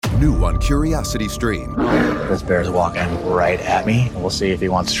New on Curiosity Stream. This bear's walking right at me. We'll see if he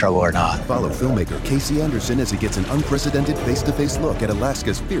wants trouble or not. Follow filmmaker Casey Anderson as he gets an unprecedented face-to-face look at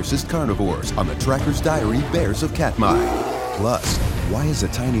Alaska's fiercest carnivores on the Tracker's Diary Bears of Katmai. Plus, why is a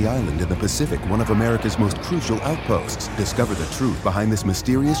tiny island in the Pacific one of America's most crucial outposts? Discover the truth behind this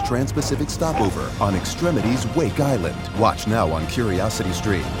mysterious trans-Pacific stopover on Extremities Wake Island. Watch now on Curiosity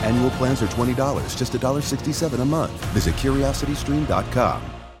Stream. Annual plans are $20, just $1.67 a month. Visit curiositystream.com.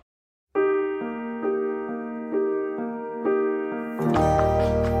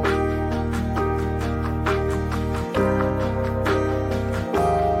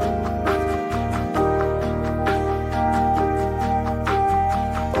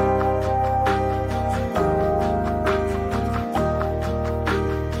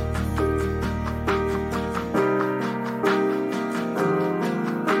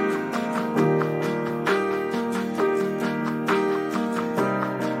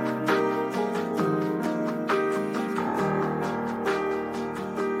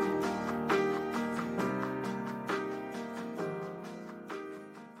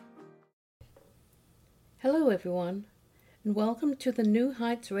 Hello everyone, and welcome to the New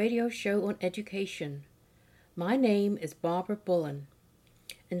Heights radio show on education. My name is Barbara Bullen,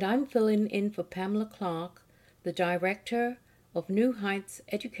 and I'm filling in for Pamela Clark, the director of New Heights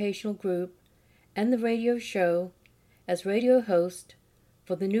Educational Group and the radio show, as radio host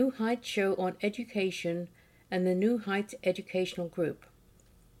for the New Heights show on education and the New Heights Educational Group.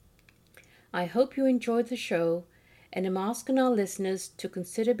 I hope you enjoyed the show and am asking our listeners to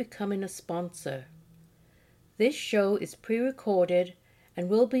consider becoming a sponsor. This show is pre-recorded and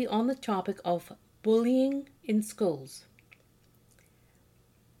will be on the topic of bullying in schools.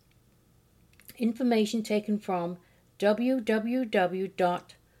 Information taken from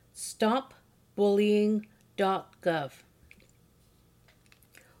www.stopbullying.gov.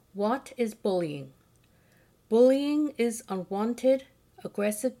 What is bullying? Bullying is unwanted,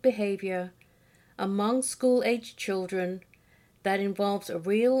 aggressive behavior among school-aged children that involves a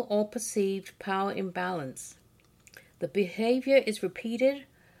real or perceived power imbalance. The behavior is repeated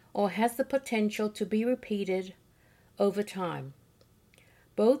or has the potential to be repeated over time.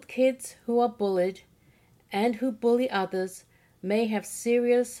 Both kids who are bullied and who bully others may have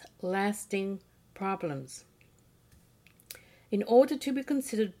serious, lasting problems. In order to be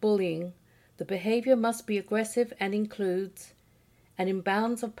considered bullying, the behavior must be aggressive and includes an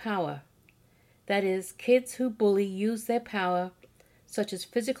imbalance of power. That is, kids who bully use their power, such as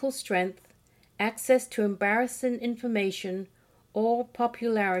physical strength, access to embarrassing information, or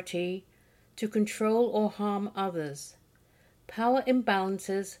popularity, to control or harm others. Power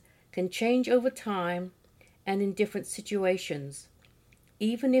imbalances can change over time and in different situations,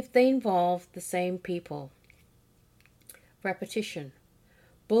 even if they involve the same people. Repetition.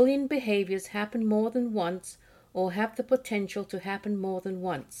 Bullying behaviors happen more than once or have the potential to happen more than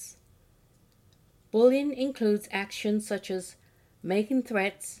once. Bullying includes actions such as making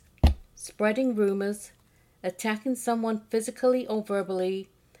threats, spreading rumors, attacking someone physically or verbally,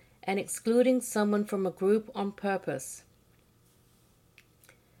 and excluding someone from a group on purpose.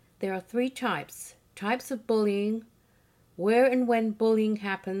 There are three types of bullying, where and when bullying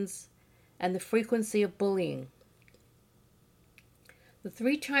happens, and the frequency of bullying. The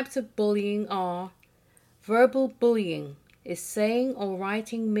three types of bullying are: verbal bullying is saying or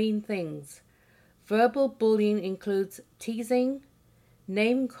writing mean things. Verbal bullying includes teasing,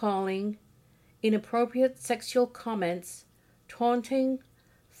 name-calling, inappropriate sexual comments, taunting,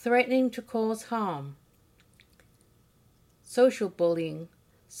 threatening to cause harm. Social bullying,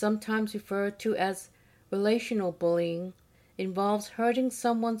 sometimes referred to as relational bullying, involves hurting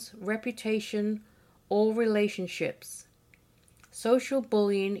someone's reputation or relationships. Social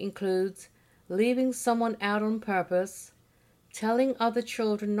bullying includes leaving someone out on purpose, telling other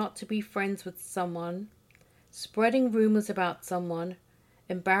children not to be friends with someone, spreading rumors about someone,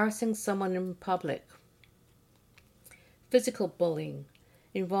 embarrassing someone in public. Physical bullying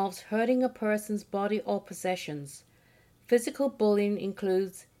involves hurting a person's body or possessions. Physical bullying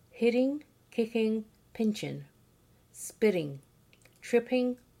includes hitting, kicking, pinching, spitting,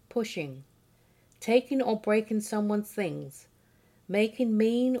 tripping, pushing, taking or breaking someone's things, making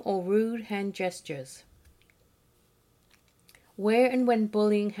mean or rude hand gestures. Where and when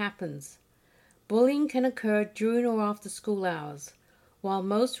bullying happens. Bullying can occur during or after school hours. While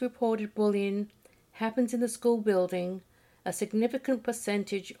most reported bullying happens in the school building, a significant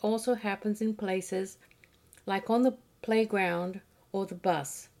percentage also happens in places like on the playground or the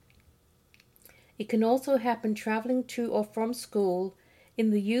bus. It can also happen traveling to or from school, in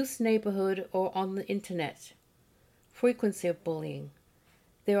the youth's neighborhood, or on the internet. Frequency of bullying.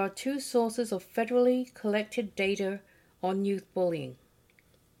 There are two sources of federally collected data on youth bullying.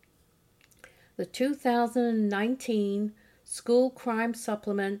 The 2019 School Crime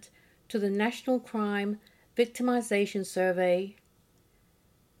Supplement to the National Crime Victimization Survey,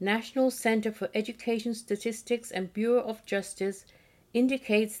 National Center for Education Statistics and Bureau of Justice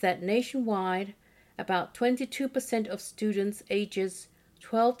indicates that nationwide, about 22% of students ages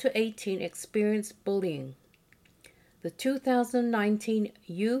 12 to 18 experience bullying. The 2019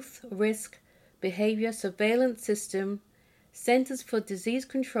 Youth Risk Behavior Surveillance System, Centers for Disease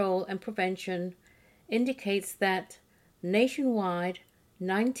Control and Prevention, indicates that nationwide,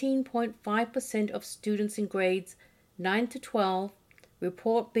 19.5% of students in grades 9 to 12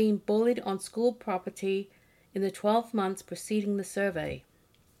 report being bullied on school property in the 12 months preceding the survey.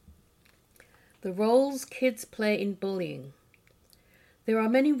 The roles kids play in bullying. There are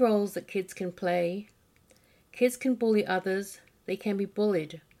many roles that kids can play. Kids can bully others, they can be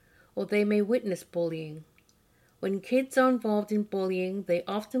bullied, or they may witness bullying. When kids are involved in bullying, they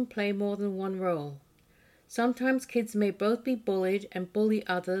often play more than one role. Sometimes kids may both be bullied and bully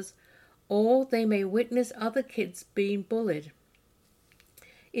others, or they may witness other kids being bullied.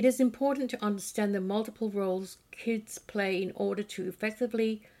 It is important to understand the multiple roles kids play in order to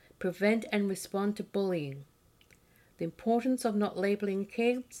effectively prevent and respond to bullying. The importance of not labeling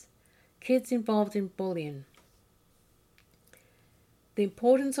kids involved in bullying. The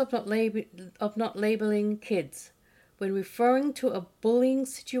importance of not labeling kids. When referring to a bullying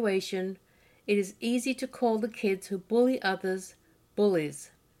situation, it is easy to call the kids who bully others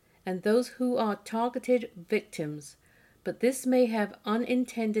bullies, and those who are targeted victims, but this may have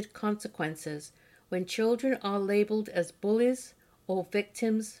unintended consequences when children are labeled as bullies or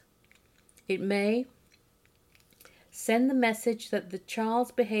victims. It may send the message that the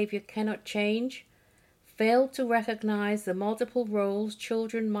child's behavior cannot change, fail to recognize the multiple roles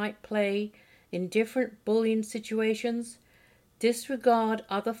children might play in different bullying situations, disregard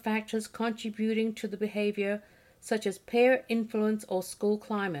other factors contributing to the behavior, such as peer influence or school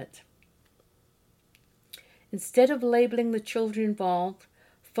climate. Instead of labeling the children involved,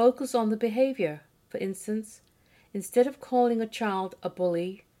 focus on the behavior. For instance, instead of calling a child a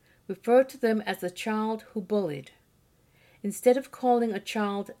bully, refer to them as the child who bullied. Instead of calling a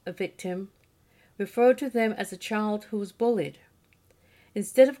child a victim, refer to them as a child who was bullied.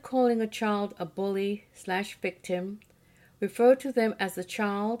 Instead of calling a child a bully/victim, refer to them as the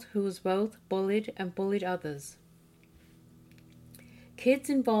child who was both bullied and bullied others. Kids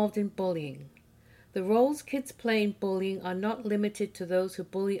involved in bullying. The roles kids play in bullying are not limited to those who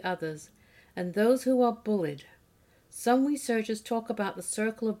bully others and those who are bullied. Some researchers talk about the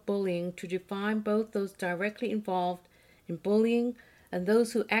circle of bullying to define both those directly involved in bullying and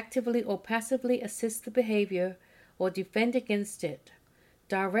those who actively or passively assist the behavior or defend against it.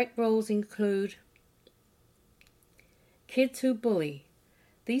 Direct roles include kids who bully.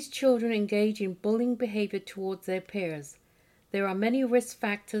 These children engage in bullying behavior towards their peers. There are many risk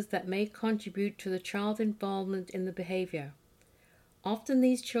factors that may contribute to the child's involvement in the behavior. Often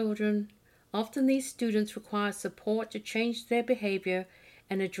these students require support to change their behavior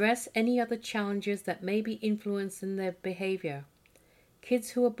and address any other challenges that may be influencing their behavior. Kids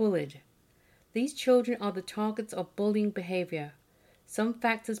who are bullied. These children are the targets of bullying behavior. Some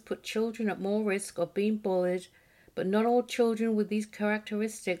factors put children at more risk of being bullied, but not all children with these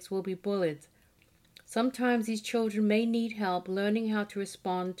characteristics will be bullied. Sometimes these children may need help learning how to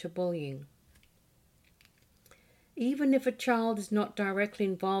respond to bullying. Even if a child is not directly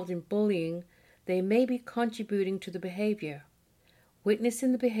involved in bullying, they may be contributing to the behavior.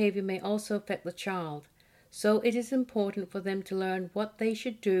 Witnessing the behavior may also affect the child, so it is important for them to learn what they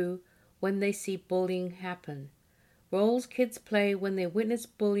should do when they see bullying happen. Roles kids play when they witness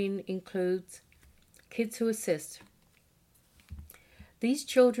bullying includes kids who assist. These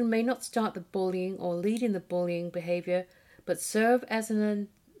children may not start the bullying or lead in the bullying behavior, but serve as an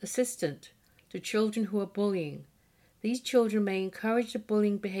assistant to children who are bullying. These children may encourage the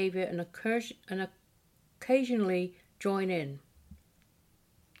bullying behavior and occasionally join in.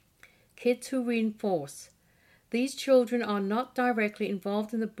 Kids who reinforce. These children are not directly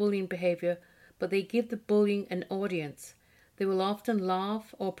involved in the bullying behavior, but they give the bullying an audience. They will often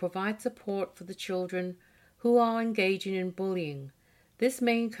laugh or provide support for the children who are engaging in bullying. This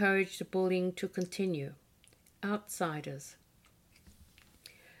may encourage the bullying to continue. Outsiders.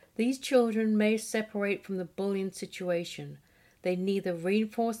 These children may separate from the bullying situation. They neither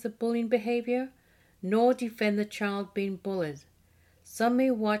reinforce the bullying behavior nor defend the child being bullied. Some may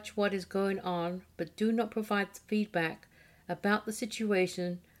watch what is going on but do not provide feedback about the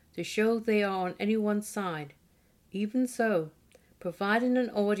situation to show they are on anyone's side. Even so, Providing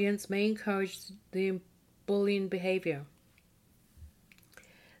an audience may encourage the bullying behavior.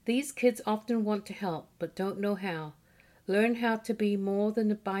 These kids often want to help but don't know how. Learn how to be more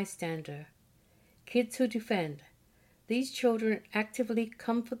than a bystander. Kids who defend. These children actively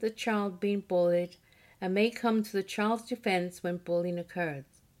comfort the child being bullied and may come to the child's defense when bullying occurs.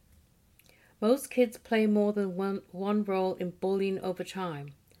 Most kids play more than one role in bullying over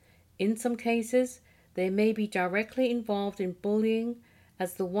time. In some cases, they may be directly involved in bullying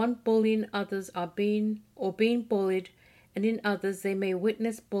as the one bullying others are being bullied, and in others they may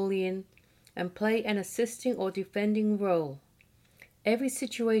witness bullying and play an assisting or defending role. Every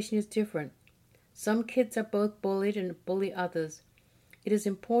situation is different. Some kids are both bullied and bully others. It is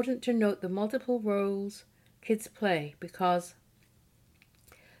important to note the multiple roles kids play because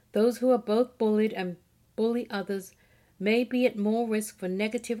those who are both bullied and bully others may be at more risk for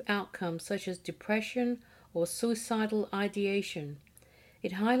negative outcomes such as depression or suicidal ideation.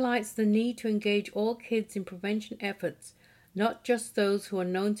 It highlights the need to engage all kids in prevention efforts, not just those who are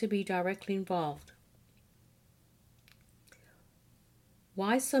known to be directly involved.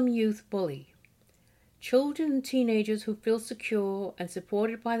 Why some youth bully. Children and teenagers who feel secure and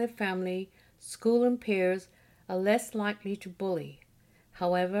supported by their family, school, and peers are less likely to bully.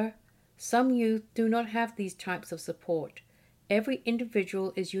 However, some youth do not have these types of support. Every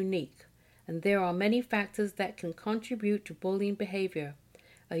individual is unique, and there are many factors that can contribute to bullying behavior.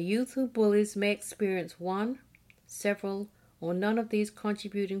 A youth who bullies may experience one, several, or none of these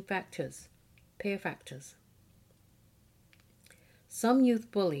contributing factors, peer factors. Some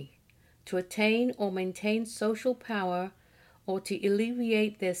youth bully to attain or maintain social power or to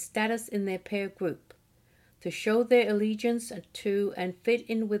alleviate their status in their peer group, to show their allegiance to and fit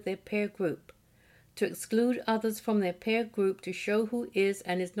in with their peer group, to exclude others from their peer group to show who is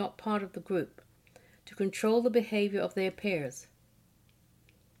and is not part of the group, to control the behavior of their peers.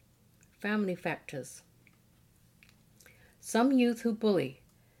 Family factors. Some youth who bully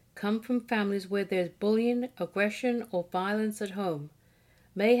come from families where there is bullying, aggression, or violence at home,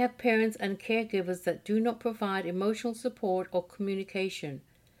 may have parents and caregivers that do not provide emotional support or communication,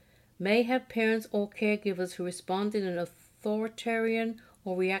 may have parents or caregivers who respond in an authoritarian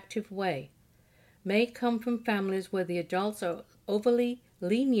or reactive way, may come from families where the adults are overly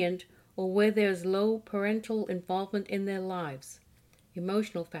lenient or where there is low parental involvement in their lives.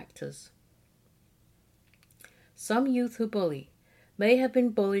 Emotional factors. Some youth who bully may have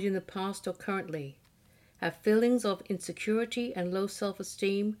been bullied in the past or currently, have feelings of insecurity and low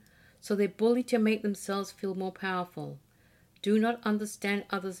self-esteem, so they bully to make themselves feel more powerful, do not understand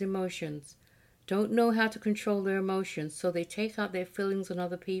others' emotions, don't know how to control their emotions, so they take out their feelings on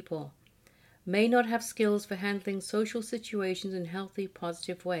other people, may not have skills for handling social situations in healthy,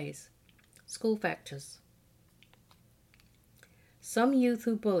 positive ways. School factors. Some youth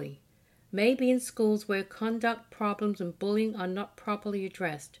who bully may be in schools where conduct problems and bullying are not properly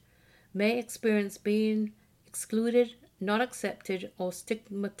addressed, may experience being excluded, not accepted, or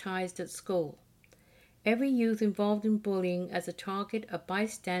stigmatized at school. Every youth involved in bullying as a target, a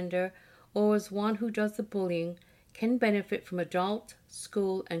bystander, or as one who does the bullying can benefit from adult,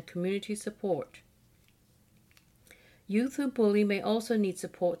 school, and community support. Youth who bully may also need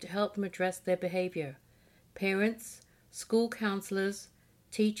support to help them address their behavior. Parents, school counselors,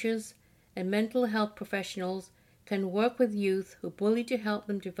 teachers, and mental health professionals can work with youth who bully to help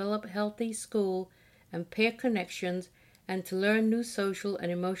them develop healthy school and peer connections and to learn new social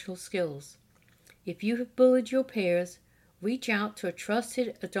and emotional skills. If you have bullied your peers, reach out to a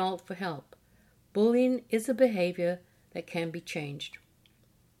trusted adult for help. Bullying is a behavior that can be changed.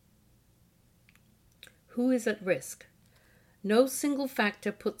 Who is at risk? No single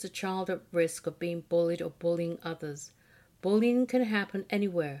factor puts a child at risk of being bullied or bullying others. Bullying can happen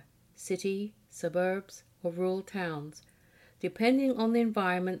anywhere, city, suburbs, or rural towns. Depending on the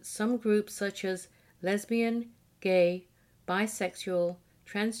environment, some groups such as lesbian, gay, bisexual,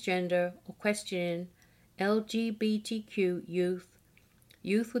 transgender, or questioning, LGBTQ youth,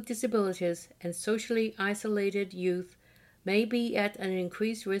 youth with disabilities, and socially isolated youth may be at an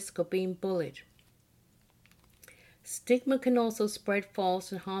increased risk of being bullied. Stigma can also spread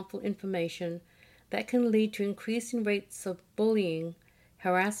false and harmful information that can lead to increasing rates of bullying,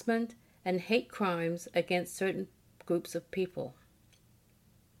 harassment, and hate crimes against certain groups of people.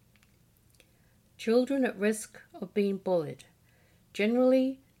 Children at risk of being bullied.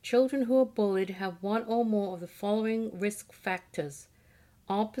 Generally, children who are bullied have one or more of the following risk factors,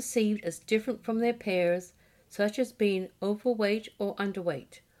 all perceived as different from their peers, such as being overweight or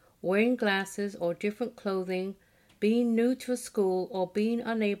underweight, wearing glasses or different clothing, being new to a school, or being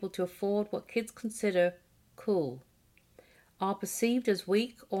unable to afford what kids consider cool. are perceived as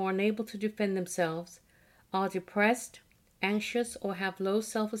weak or unable to defend themselves, are depressed, anxious, or have low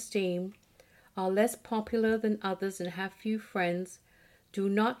self-esteem, are less popular than others and have few friends, do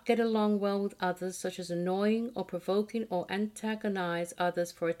not get along well with others, such as annoying or provoking or antagonize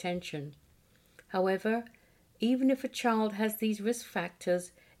others for attention. However, even if a child has these risk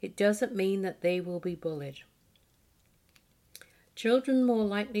factors, it doesn't mean that they will be bullied. Children more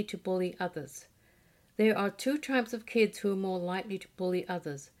likely to bully others. There are two types of kids who are more likely to bully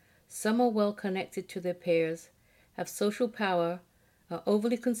others. Some are well connected to their peers, have social power, are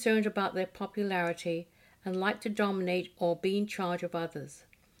overly concerned about their popularity, and like to dominate or be in charge of others.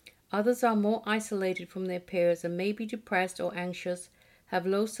 Others are more isolated from their peers and may be depressed or anxious, have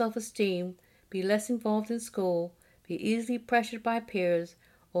low self-esteem, be less involved in school, be easily pressured by peers,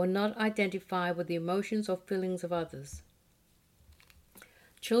 or not identify with the emotions or feelings of others.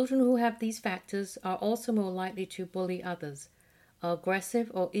 Children who have these factors are also more likely to bully others, are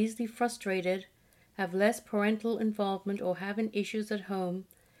aggressive or easily frustrated, have less parental involvement or having issues at home,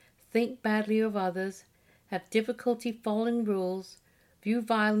 think badly of others, have difficulty following rules, view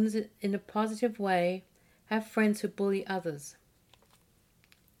violence in a positive way, have friends who bully others.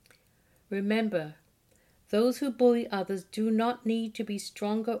 Remember, those who bully others do not need to be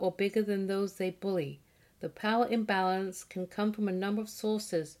stronger or bigger than those they bully. The power imbalance can come from a number of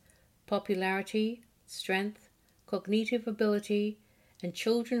sources: popularity, strength, cognitive ability, and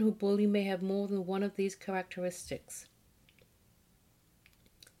children who bully may have more than one of these characteristics.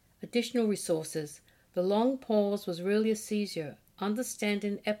 Additional resources: The Long Pause Was Really a Seizure,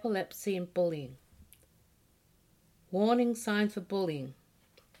 Understanding Epilepsy and Bullying. Warning signs for bullying.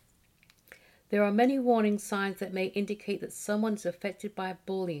 There are many warning signs that may indicate that someone is affected by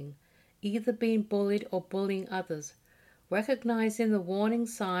bullying, either being bullied or bullying others. Recognizing the warning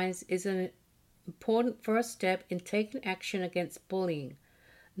signs is an important first step in taking action against bullying.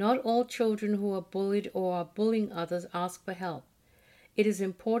 Not all children who are bullied or are bullying others ask for help. It is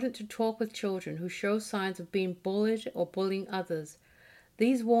important to talk with children who show signs of being bullied or bullying others.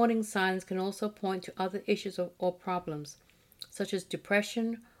 These warning signs can also point to other issues or problems, such as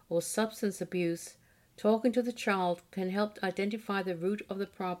depression or substance abuse. Talking to the child can help identify the root of the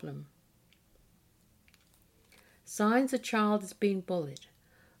problem. Signs a child is being bullied.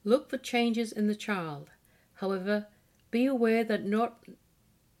 Look for changes in the child. However, be aware that not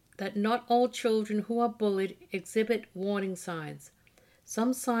all children who are bullied exhibit warning signs.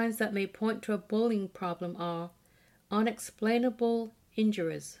 Some signs that may point to a bullying problem are unexplainable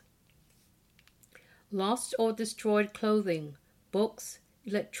injuries, lost or destroyed clothing, books,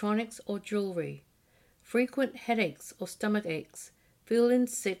 electronics, or jewelry, frequent headaches or stomach aches, feeling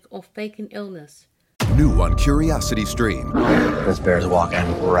sick or faking illness. New on Curiosity Stream. This bear's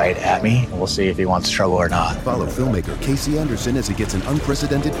walking right at me. We'll see if he wants trouble or not. Follow filmmaker Casey Anderson as he gets an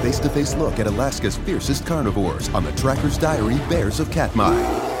unprecedented face-to-face look at Alaska's fiercest carnivores on the Tracker's Diary Bears of Katmai.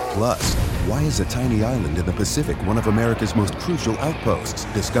 Plus, why is a tiny island in the Pacific one of America's most crucial outposts?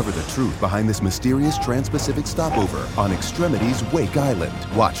 Discover the truth behind this mysterious trans-Pacific stopover on Extremities Wake Island.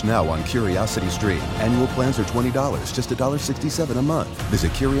 Watch now on Curiosity Stream. Annual plans are $20, just $1.67 a month.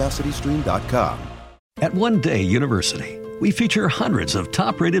 Visit curiositystream.com. At One Day University, we feature hundreds of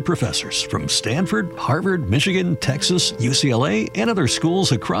top-rated professors from Stanford, Harvard, Michigan, Texas, UCLA, and other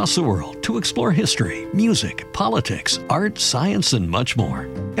schools across the world to explore history, music, politics, art, science, and much more.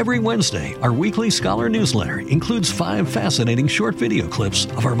 Every Wednesday, our weekly scholar newsletter includes 5 fascinating short video clips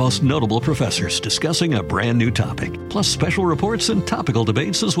of our most notable professors discussing a brand new topic, plus special reports and topical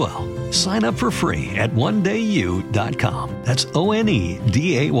debates as well. Sign up for free at onedayu.com. That's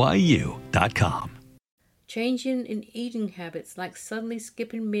ONEDAYU.com. Changing in eating habits, like suddenly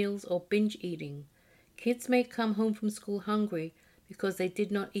skipping meals or binge eating. Kids may come home from school hungry because they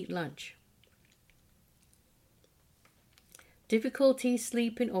did not eat lunch. Difficulty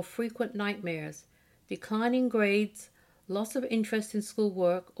sleeping or frequent nightmares. Declining grades, loss of interest in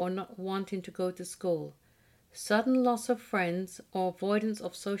schoolwork or not wanting to go to school. Sudden loss of friends or avoidance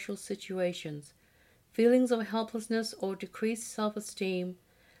of social situations. Feelings of helplessness or decreased self-esteem.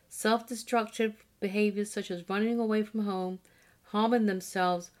 Self-destructive behaviors such as running away from home, harming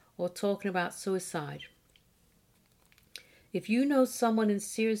themselves, or talking about suicide. If you know someone in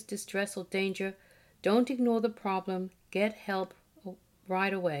serious distress or danger, don't ignore the problem. Get help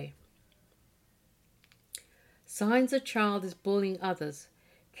right away. Signs a child is bullying others.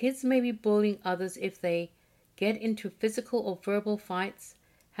 Kids may be bullying others if they get into physical or verbal fights,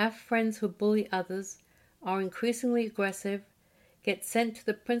 have friends who bully others, are increasingly aggressive, get sent to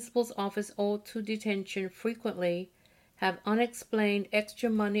the principal's office or to detention frequently, have unexplained extra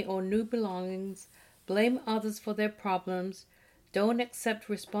money or new belongings, blame others for their problems, don't accept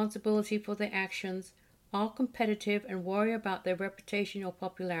responsibility for their actions, are competitive, and worry about their reputation or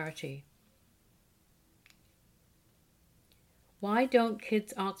popularity. Why don't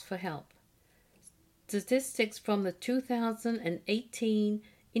kids ask for help? Statistics from the 2018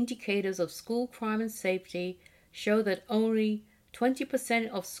 Indicators of School Crime and Safety show that only 20%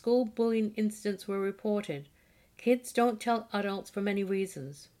 of school bullying incidents were reported. Kids don't tell adults for many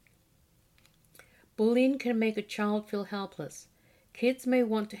reasons. Bullying can make a child feel helpless. Kids may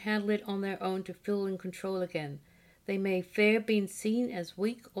want to handle it on their own to feel in control again. They may fear being seen as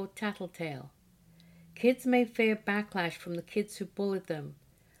weak or tattletale. Kids may fear backlash from the kids who bullied them.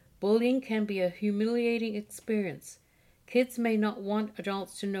 Bullying can be a humiliating experience. Kids may not want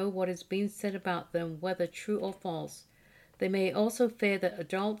adults to know what is being said about them, whether true or false. They may also fear that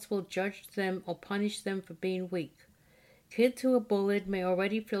adults will judge them or punish them for being weak. Kids who are bullied may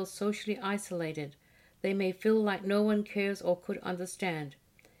already feel socially isolated. They may feel like no one cares or could understand.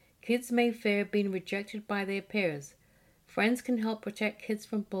 Kids may fear being rejected by their peers. Friends can help protect kids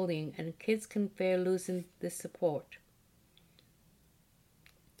from bullying, and kids can fear losing this support.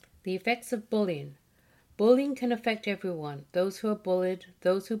 The effects of bullying. Bullying can affect everyone, those who are bullied,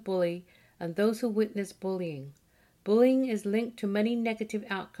 those who bully, and those who witness bullying. Bullying is linked to many negative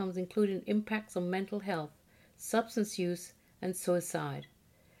outcomes, including impacts on mental health, substance use, and suicide.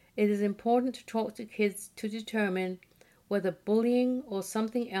 It is important to talk to kids to determine whether bullying or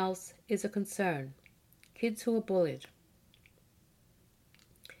something else is a concern. Kids who are bullied.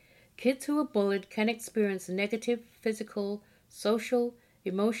 Kids who are bullied can experience negative physical, social,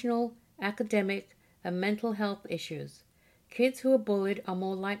 emotional, academic, and mental health issues. Kids who are bullied are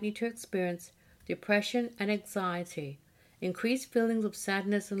more likely to experience depression and anxiety, increased feelings of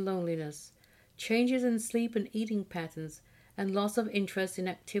sadness and loneliness, changes in sleep and eating patterns, and loss of interest in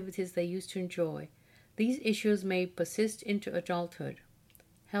activities they used to enjoy. These issues may persist into adulthood.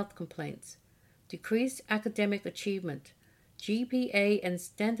 Health complaints. Decreased academic achievement, GPA and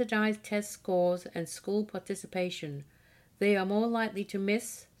standardized test scores, and school participation. They are more likely to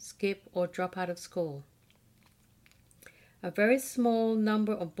miss, skip, or drop out of school. A very small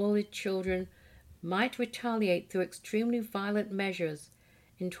number of bullied children might retaliate through extremely violent measures.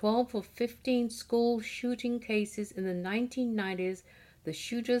 In 12 of 15 school shooting cases in the 1990s, the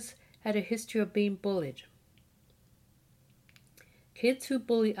shooters had a history of being bullied. Kids who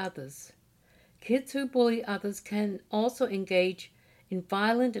bully others. Kids who bully others can also engage in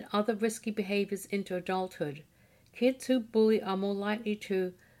violent and other risky behaviors into adulthood. Kids who bully are more likely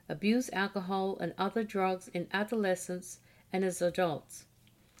to abuse alcohol and other drugs in adolescence and as adults,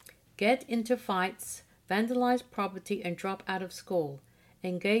 get into fights, vandalize property, and drop out of school,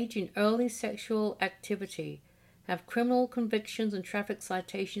 engage in early sexual activity, have criminal convictions and traffic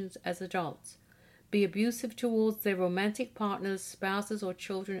citations as adults, be abusive towards their romantic partners, spouses, or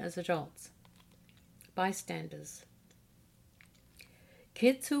children as adults. Bystanders.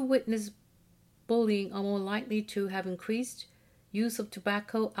 Kids who witness bullying are more likely to have increased use of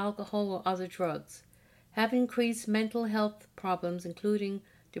tobacco, alcohol, or other drugs, have increased mental health problems including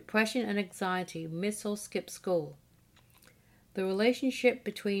depression and anxiety, miss or skip school. The relationship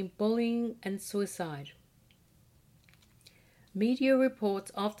between bullying and suicide. Media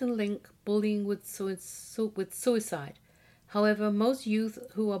reports often link bullying with suicide. However, most youth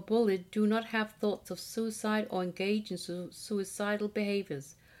who are bullied do not have thoughts of suicide or engage in suicidal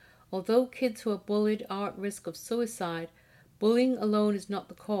behaviors. Although kids who are bullied are at risk of suicide, bullying alone is not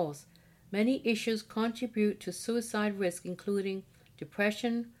the cause. Many issues contribute to suicide risk, including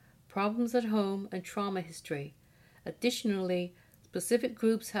depression, problems at home, and trauma history. Additionally, specific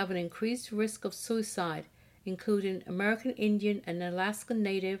groups have an increased risk of suicide, including American Indian and Alaska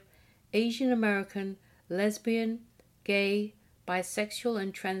Native, Asian American, lesbian, gay, bisexual,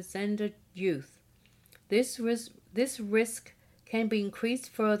 and transgender youth. This risk can be increased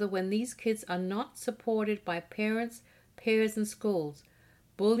further when these kids are not supported by parents, peers, and schools.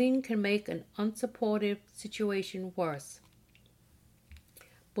 Bullying can make an unsupportive situation worse.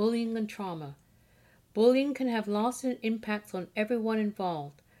 Bullying and trauma. Bullying can have lasting impacts on everyone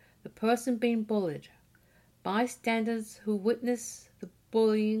involved, the person being bullied, bystanders who witness the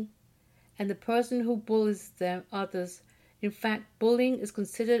bullying, and the person who bullies others. In fact, bullying is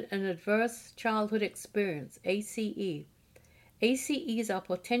considered an adverse childhood experience, ACE. ACEs are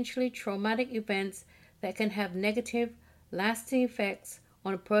potentially traumatic events that can have negative, lasting effects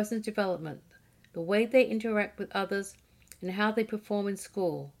on a person's development, the way they interact with others, and how they perform in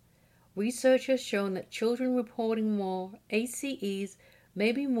school. Research has shown that children reporting more ACEs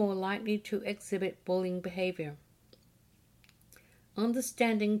may be more likely to exhibit bullying behavior.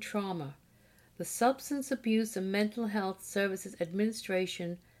 Understanding trauma. The Substance Abuse and Mental Health Services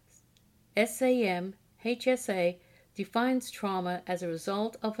Administration, SAM, HSA, defines trauma as a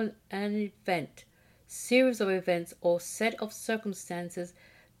result of an event, series of events, or set of circumstances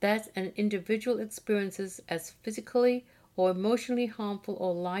that an individual experiences as physically or emotionally harmful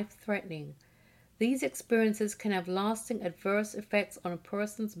or life-threatening. These experiences can have lasting adverse effects on a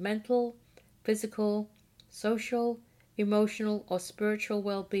person's mental, physical, social, emotional, or spiritual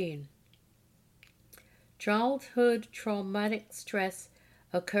well-being. Childhood traumatic stress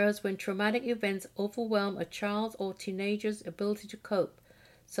occurs when traumatic events overwhelm a child's or teenager's ability to cope,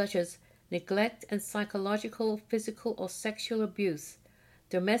 such as neglect and psychological, physical, or sexual abuse,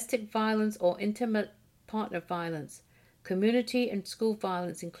 domestic violence or intimate partner violence, community and school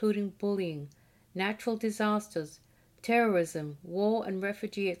violence including bullying, natural disasters, terrorism, war and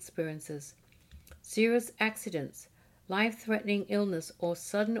refugee experiences, serious accidents, life-threatening illness or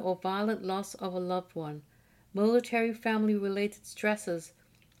sudden or violent loss of a loved one, military family-related stresses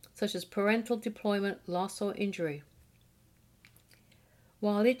such as parental deployment, loss or injury.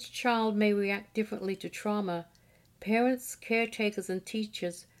 While each child may react differently to trauma, parents, caretakers, and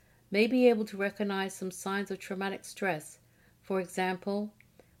teachers may be able to recognize some signs of traumatic stress. For example,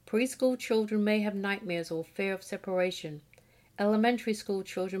 preschool children may have nightmares or fear of separation. Elementary school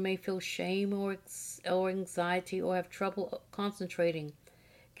children may feel shame or anxiety or have trouble concentrating.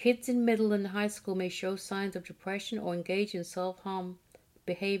 Kids in middle and high school may show signs of depression or engage in self-harm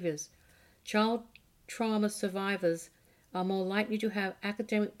behaviors. Child trauma survivors are more likely to have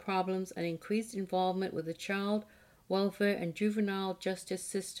academic problems and increased involvement with the child welfare and juvenile justice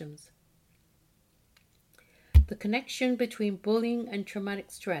systems. The connection between bullying and traumatic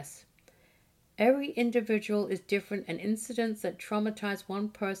stress. Every individual is different, and incidents that traumatize one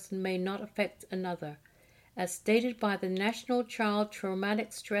person may not affect another. As stated by the National Child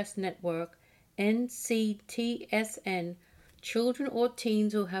Traumatic Stress Network, NCTSN, children or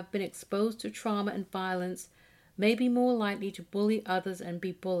teens who have been exposed to trauma and violence may be more likely to bully others and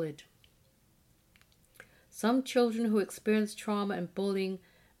be bullied. Some children who experience trauma and bullying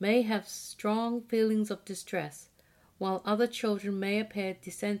may have strong feelings of distress, while other children may appear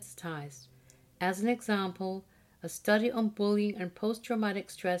desensitized. As an example, a study on bullying and post-traumatic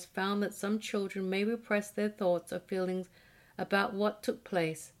stress found that some children may repress their thoughts or feelings about what took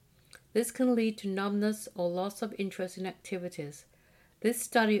place. This can lead to numbness or loss of interest in activities. This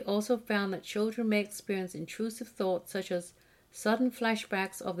study also found that children may experience intrusive thoughts such as sudden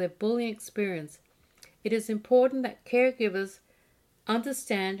flashbacks of their bullying experience. It is important that caregivers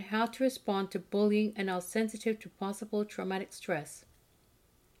understand how to respond to bullying and are sensitive to possible traumatic stress.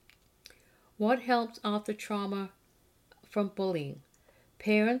 What helps after trauma from bullying?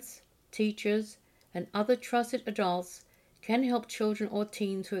 Parents, teachers, and other trusted adults can help children or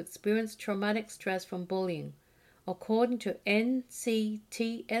teens who experience traumatic stress from bullying. According to NCTSN's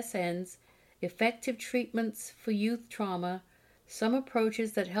Effective Treatments for Youth Trauma, some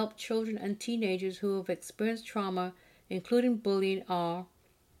approaches that help children and teenagers who have experienced trauma, including bullying, are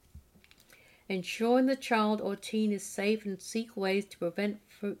ensuring the child or teen is safe and seek ways to prevent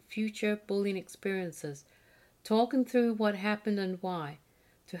future bullying experiences, talking through what happened and why,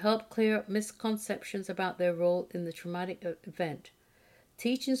 to help clear up misconceptions about their role in the traumatic event,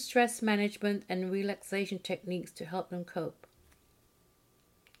 teaching stress management and relaxation techniques to help them cope.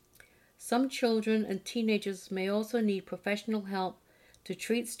 Some children and teenagers may also need professional help to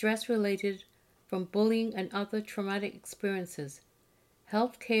treat stress related from bullying and other traumatic experiences.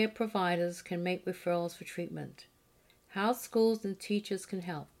 Healthcare providers can make referrals for treatment. How schools and teachers can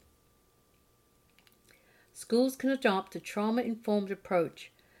help. Schools can adopt a trauma-informed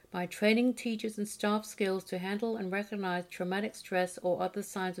approach by training teachers and staff skills to handle and recognize traumatic stress or other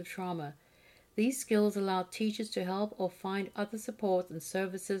signs of trauma. These skills allow teachers to help or find other supports and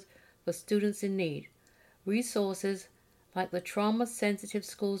services for students in need. Resources like the Trauma Sensitive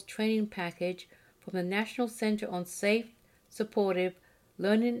Schools Training Package from the National Center on Safe, Supportive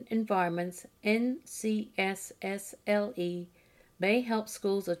Learning Environments, NCSSLE, may help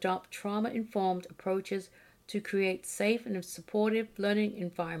schools adopt trauma-informed approaches to create safe and supportive learning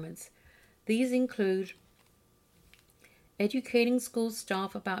environments. These include educating school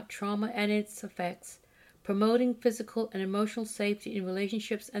staff about trauma and its effects, promoting physical and emotional safety in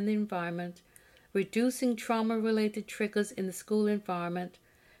relationships and the environment, reducing trauma-related triggers in the school environment,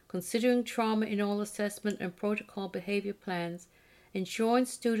 considering trauma in all assessment and protocol behavior plans, ensuring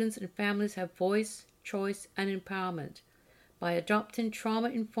students and families have voice, choice, and empowerment. By adopting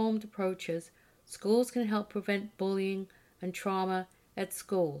trauma-informed approaches, schools can help prevent bullying and trauma at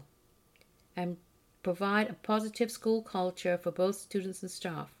school and provide a positive school culture for both students and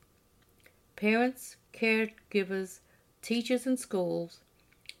staff. Parents, caregivers, teachers, and schools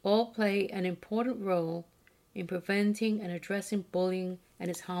all play an important role in preventing and addressing bullying and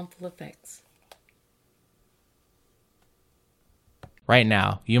its harmful effects. Right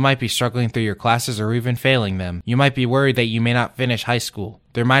now, you might be struggling through your classes or even failing them. You might be worried that you may not finish high school.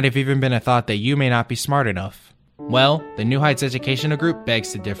 There might have even been a thought that you may not be smart enough. Well, the New Heights Educational Group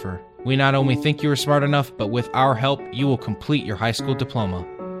begs to differ. We not only think you are smart enough, but with our help, you will complete your high school diploma.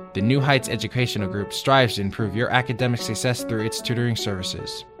 The New Heights Educational Group strives to improve your academic success through its tutoring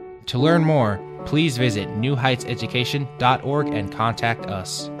services. To learn more, please visit newheightseducation.org and contact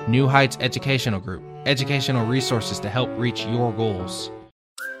us. New Heights Educational Group, educational resources to help reach your goals.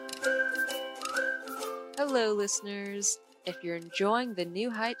 Hello, listeners. If you're enjoying the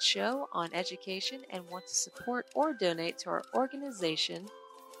New Heights show on education and want to support or donate to our organization,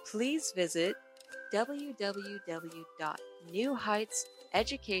 please visit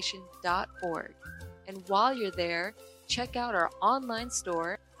www.newheightseducation.org. And while you're there, check out our online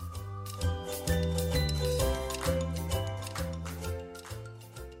store.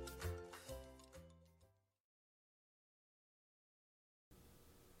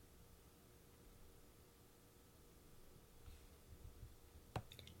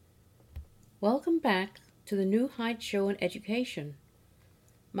 Welcome back to the New Heights Show on Education.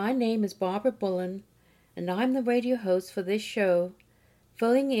 My name is Barbara Bullen, and I'm the radio host for this show,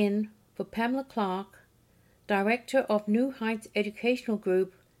 filling in for Pamela Clark, Director of New Heights Educational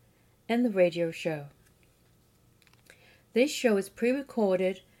Group and the radio show. This show is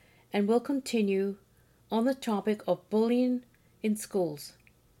pre-recorded and will continue on the topic of bullying in schools.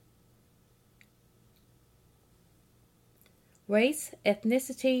 Race,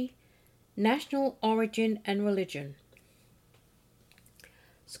 ethnicity, national origin, and religion.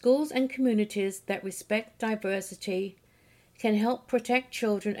 Schools and communities that respect diversity can help protect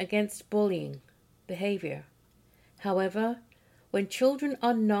children against bullying behavior. However, when children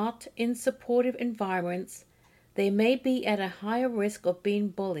are not in supportive environments, they may be at a higher risk of being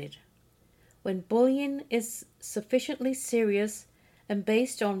bullied. When bullying is sufficiently serious and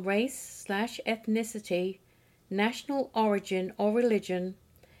based on race/ethnicity, national origin, or religion,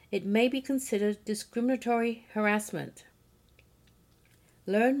 it may be considered discriminatory harassment.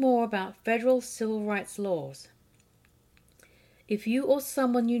 Learn more about federal civil rights laws. If you or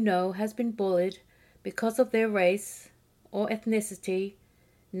someone you know has been bullied because of their race or ethnicity,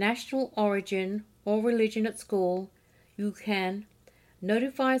 national origin, or religion at school, you can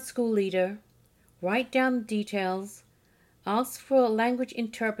notify a school leader, write down the details, ask for a language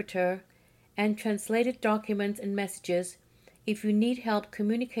interpreter, and translated documents and messages if you need help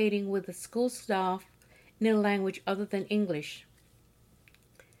communicating with the school staff in a language other than English.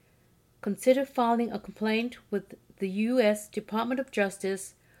 Consider filing a complaint with the U.S. Department of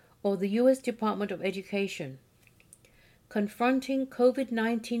Justice or the U.S. Department of Education. Confronting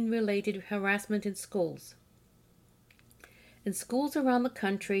COVID-19 related harassment in schools. In schools around the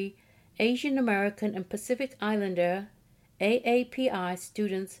country, Asian American and Pacific Islander AAPI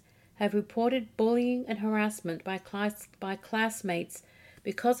students have reported bullying and harassment by classmates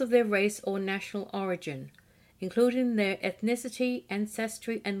because of their race or national origin, including their ethnicity,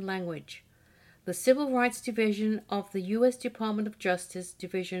 ancestry, and language. The Civil Rights Division of the U.S. Department of Justice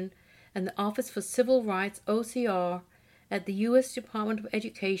Division and the Office for Civil Rights, OCR, at the U.S. Department of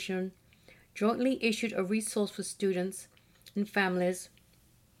Education jointly issued a resource for students and families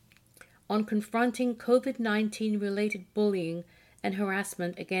on confronting COVID-19 related bullying and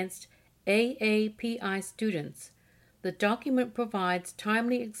harassment against AAPI students. The document provides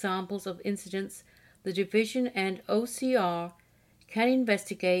timely examples of incidents the Division and OCR can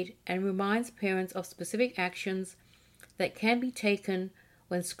investigate and reminds parents of specific actions that can be taken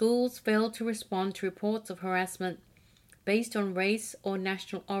when schools fail to respond to reports of harassment based on race or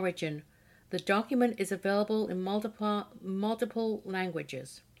national origin. The document is available in multiple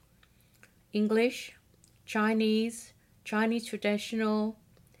languages: English, Chinese, Chinese traditional,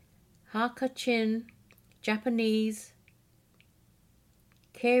 Hakka-Chin, Japanese,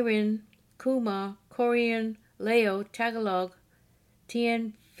 Karen, Kuma, Korean, Lao, Tagalog,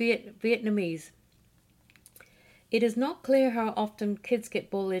 Tien, Vietnamese. It is not clear how often kids get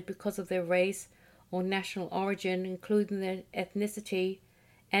bullied because of their race or national origin, including their ethnicity,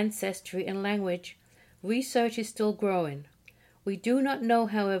 ancestry, and language. Research is still growing. We do not know,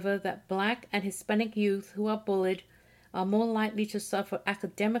 however, that Black and Hispanic youth who are bullied are more likely to suffer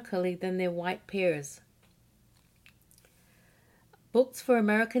academically than their white peers. Books for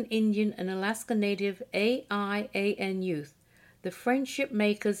American Indian and Alaska Native AIAN youth. The Friendship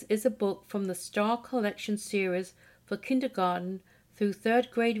Makers is a book from the Star Collection series for kindergarten through third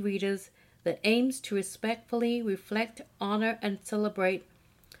grade readers that aims to respectfully reflect, honor, and celebrate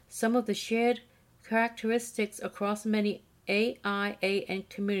some of the shared characteristics across many AIAN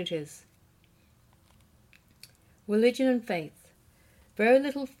communities. Religion and faith. Very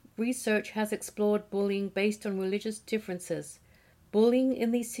little research has explored bullying based on religious differences. Bullying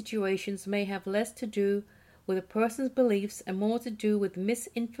in these situations may have less to do with a person's beliefs and more to do with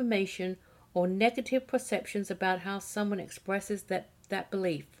misinformation or negative perceptions about how someone expresses that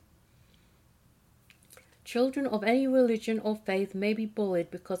belief. Children of any religion or faith may be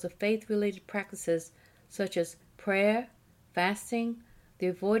bullied because of faith-related practices such as prayer, fasting, the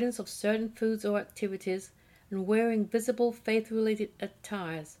avoidance of certain foods or activities, and wearing visible faith-related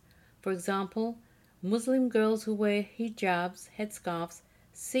attires. For example, Muslim girls who wear hijabs, headscarves,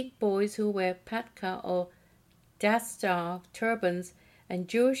 Sikh boys who wear patka or dastar, turbans, and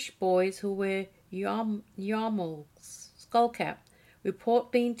Jewish boys who wear yarmulkes, skullcap,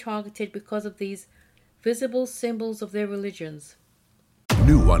 report being targeted because of these visible symbols of their religions.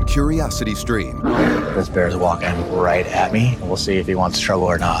 New on Curiosity Stream. This bear's walking right at me. We'll see if he wants trouble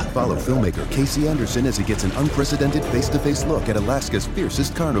or not. Follow filmmaker Casey Anderson as he gets an unprecedented face-to-face look at Alaska's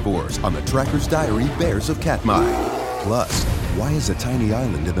fiercest carnivores on the Tracker's Diary Bears of Katmai. Plus, why is a tiny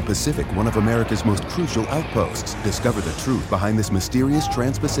island in the Pacific one of America's most crucial outposts? Discover the truth behind this mysterious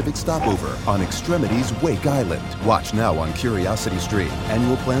trans-Pacific stopover on Extremities Wake Island. Watch now on Curiosity Stream.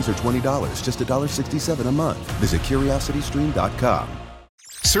 Annual plans are $20, just $1.67 a month. Visit curiositystream.com.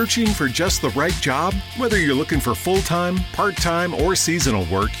 Searching for just the right job? Whether you're looking for full-time, part-time, or seasonal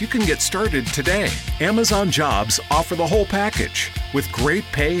work, you can get started today. Amazon Jobs offer the whole package with great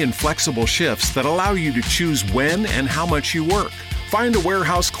pay and flexible shifts that allow you to choose when and how much you work. Find a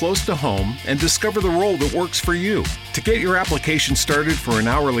warehouse close to home and discover the role that works for you. To get your application started for an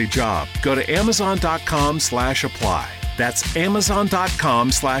hourly job, go to amazon.com/apply. That's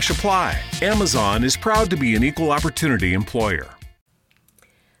amazon.com/apply. Amazon is proud to be an equal opportunity employer.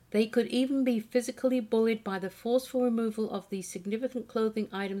 They could even be physically bullied by the forceful removal of these significant clothing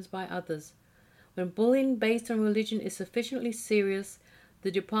items by others. When bullying based on religion is sufficiently serious,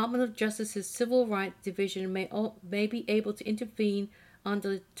 the Department of Justice's Civil Rights Division may be able to intervene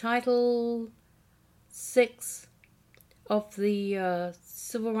under Title VI of the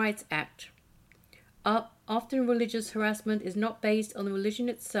Civil Rights Act. Often religious harassment is not based on the religion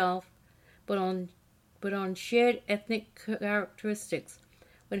itself, but on shared ethnic characteristics.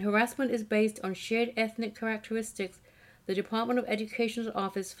 When harassment is based on shared ethnic characteristics, the Department of Education's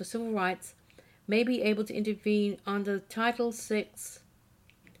Office for Civil Rights may be able to intervene under Title VI,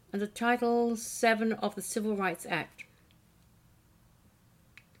 under Title VII of the Civil Rights Act.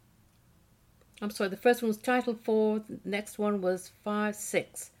 The first one was Title IV, the next one was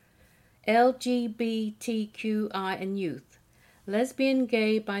 6. LGBTQI and youth. Lesbian,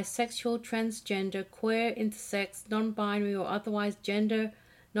 gay, bisexual, transgender, queer, intersex, non-binary, or otherwise gender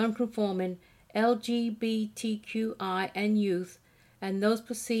non-conforming, LGBTQI and youth, and those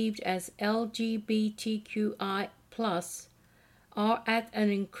perceived as LGBTQI+, are at an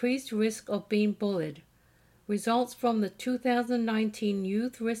increased risk of being bullied. Results from the 2019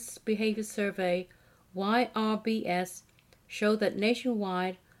 Youth Risk Behavior Survey, YRBS, show that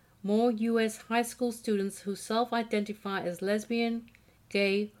nationwide, more U.S. high school students who self-identify as lesbian,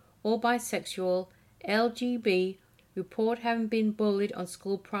 gay, or bisexual, LGB, report having been bullied on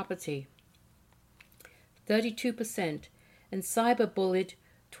school property. 32%, and cyberbullied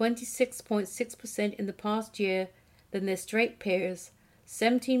 26.6% in the past year than their straight peers,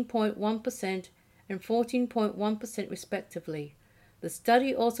 17.1% and 14.1% respectively. The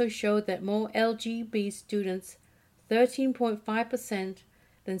study also showed that more LGB students, 13.5%,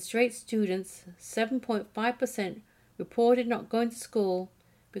 than straight students, 7.5%, reported not going to school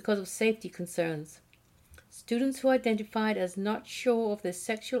because of safety concerns. Students who identified as not sure of their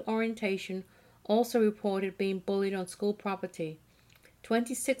sexual orientation also reported being bullied on school property,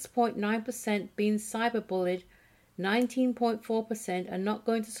 26.9% being cyberbullied, 19.4% are not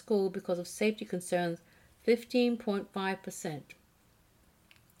going to school because of safety concerns, 15.5%.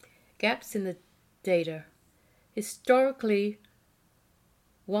 Gaps in the data. Historically,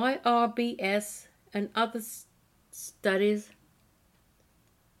 YRBS and other studies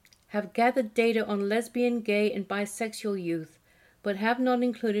have gathered data on lesbian, gay, and bisexual youth, but have not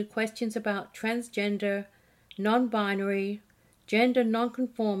included questions about transgender, non-binary, gender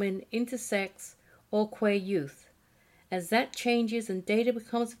non-conforming, intersex, or queer youth. As that changes and data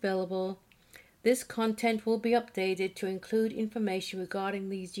becomes available, this content will be updated to include information regarding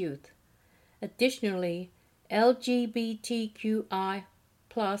these youth. Additionally, LGBTQI+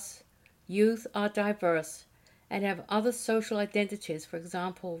 youth are diverse, and have other social identities, for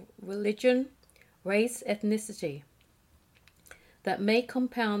example, religion, race, ethnicity, that may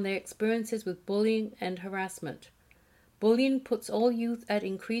compound their experiences with bullying and harassment. Bullying puts all youth at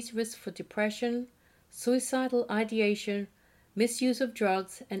increased risk for depression, suicidal ideation, misuse of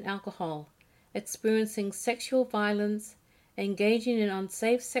drugs and alcohol, experiencing sexual violence, engaging in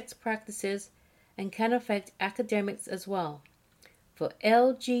unsafe sex practices, and can affect academics as well. For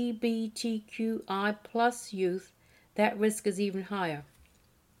LGBTQI+ youth, that risk is even higher.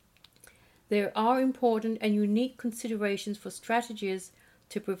 There are important and unique considerations for strategies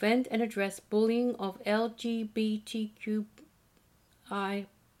to prevent and address bullying of LGBTQI+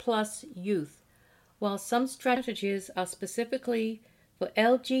 youth. While some strategies are specifically for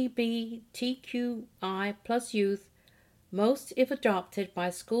LGBTQI+ youth, most, if adopted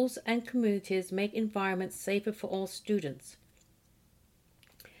by schools and communities, make environments safer for all students.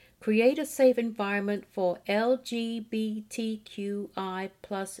 Create a safe environment for LGBTQI+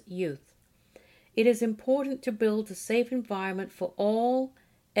 youth. It is important to build a safe environment for all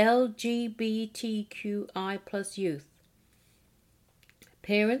LGBTQI+ youth.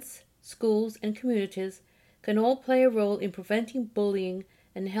 Parents, schools, and communities can all play a role in preventing bullying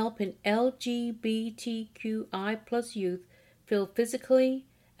and helping LGBTQI+ youth feel physically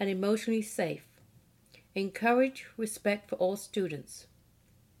and emotionally safe. Encourage respect for all students.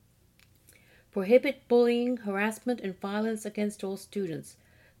 Prohibit bullying, harassment, and violence against all students.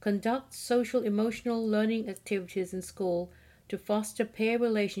 Conduct social emotional learning activities in school to foster peer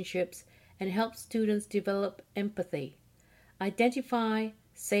relationships and help students develop empathy. Identify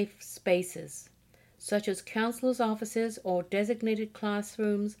safe spaces, such as counselors' offices or designated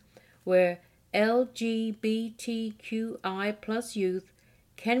classrooms where LGBTQI+ youth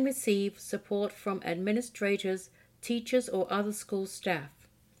can receive support from administrators, teachers, or other school staff.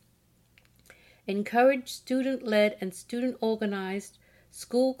 Encourage student-led and student-organized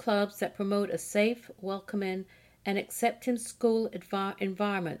school clubs that promote a safe, welcoming, and accepting school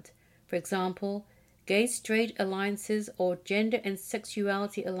environment. For example, gay-straight alliances or gender and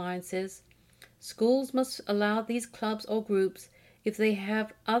sexuality alliances. Schools must allow these clubs or groups if they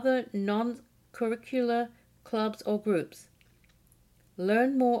have other non-curricular clubs or groups.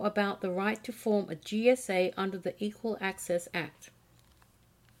 Learn more about the right to form a GSA under the Equal Access Act.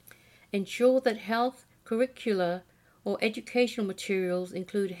 Ensure that health, curricular, or educational materials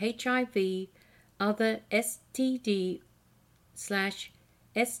include HIV, other STD/STI,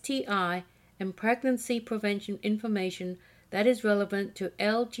 and pregnancy prevention information that is relevant to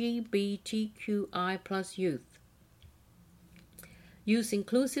LGBTQI+ youth. Use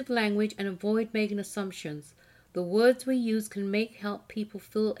inclusive language and avoid making assumptions. The words we use can help people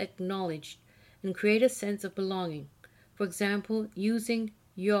feel acknowledged and create a sense of belonging. For example, using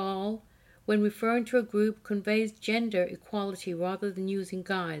y'all when referring to a group conveys gender equality rather than using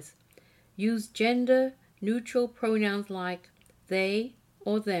guys. Use gender-neutral pronouns like they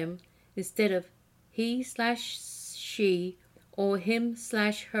or them instead of he/she or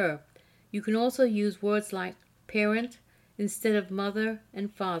him/her. You can also use words like parent instead of mother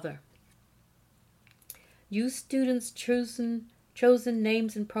and father. Use students' chosen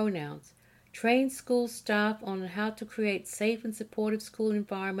names and pronouns. Train school staff on how to create safe and supportive school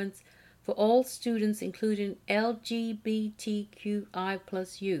environments for all students, including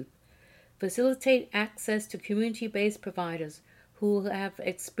LGBTQI+ youth. Facilitate access to community-based providers who have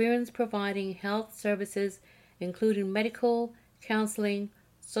experience providing health services, including medical, counseling,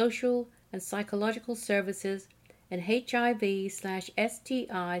 social and psychological services, and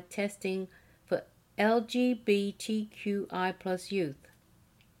HIV/STI testing for LGBTQI+ youth.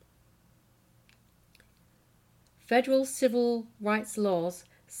 Federal civil rights laws,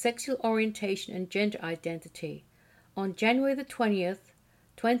 sexual orientation and gender identity. On January the 20th,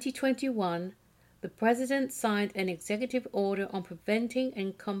 2021, the President signed an executive order on preventing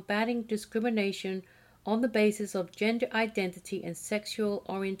and combating discrimination on the basis of gender identity and sexual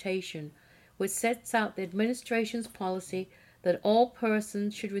orientation, which sets out the administration's policy that all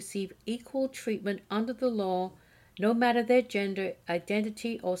persons should receive equal treatment under the law, no matter their gender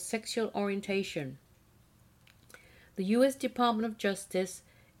identity or sexual orientation. The U.S. Department of Justice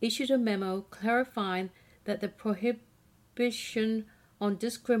issued a memo clarifying that the prohibition on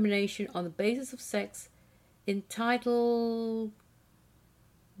discrimination on the basis of sex in Title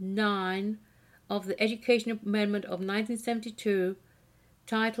IX of the Education Amendment of 1972,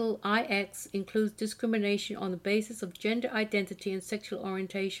 Title IX, includes discrimination on the basis of gender identity and sexual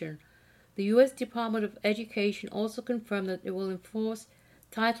orientation. The U.S. Department of Education also confirmed that it will enforce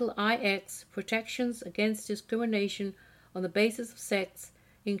Title IX protections against discrimination on the basis of sex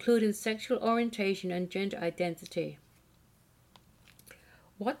including sexual orientation and gender identity.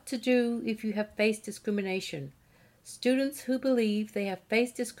 What to do if you have faced discrimination. Students who believe they have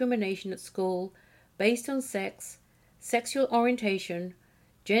faced discrimination at school based on sex, sexual orientation,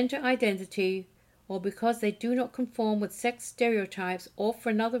 gender identity, or because they do not conform with sex stereotypes or for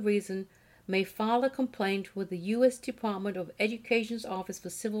another reason may file a complaint with the U.S. Department of Education's Office for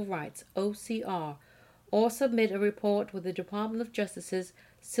Civil Rights, OCR, or submit a report with the Department of Justice's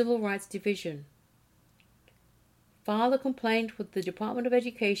Civil Rights Division. File a complaint with the Department of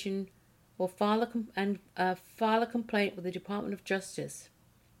Education or file a complaint with the Department of Justice.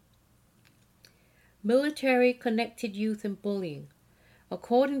 Military-connected youth and bullying.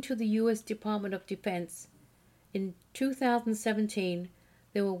 According to the U.S. Department of Defense, in 2017,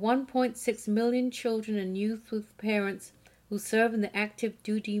 there were 1.6 million children and youth with parents who serve in the active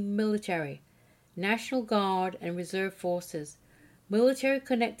duty military, National Guard, and Reserve Forces.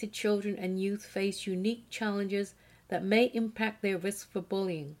 Military-connected children and youth face unique challenges that may impact their risk for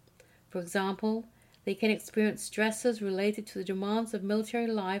bullying. For example, they can experience stresses related to the demands of military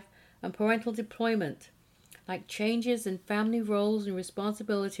life and parental deployment, like changes in family roles and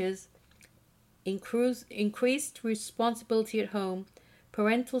responsibilities, increased responsibility at home,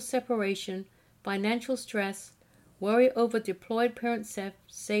 parental separation, financial stress, worry over deployed parent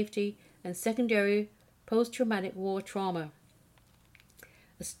safety, and secondary post-traumatic war trauma.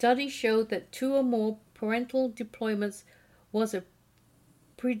 A study showed that 2 or more parental deployments was a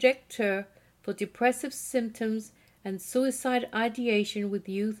predictor for depressive symptoms and suicide ideation with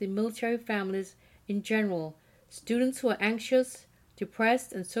youth in military families in general. Students who are anxious,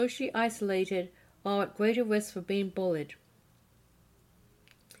 depressed, and socially isolated are at greater risk for being bullied.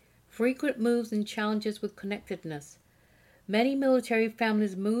 Frequent moves and challenges with connectedness. Many military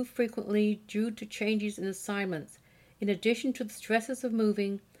families move frequently due to changes in assignments. In addition to the stresses of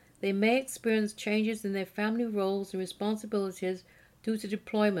moving, they may experience changes in their family roles and responsibilities due to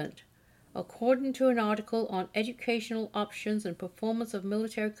deployment. According to an article on educational options and performance of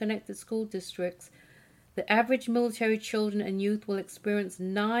military-connected school districts, the average military children and youth will experience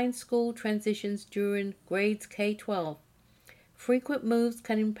 9 school transitions during grades K-12. Frequent moves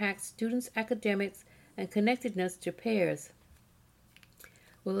can impact students' academics and connectedness to peers.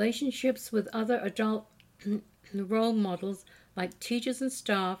 Relationships with other adult role models like teachers and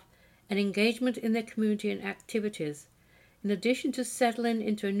staff, and engagement in their community and activities. In addition to settling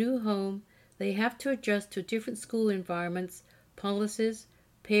into a new home, they have to adjust to different school environments, policies,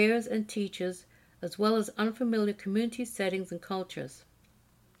 peers, and teachers, as well as unfamiliar community settings and cultures.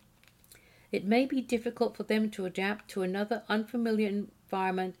 It may be difficult for them to adapt to another unfamiliar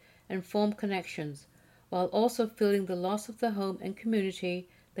environment and form connections, while also feeling the loss of the home and community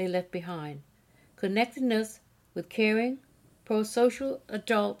they left behind. Connectedness with caring, pro-social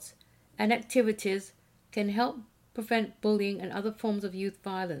adults and activities can help prevent bullying and other forms of youth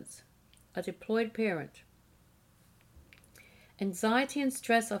violence. A deployed parent. Anxiety and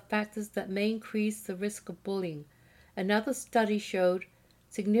stress are factors that may increase the risk of bullying. Another study showed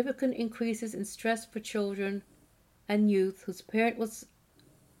significant increases in stress for children and youth whose parent was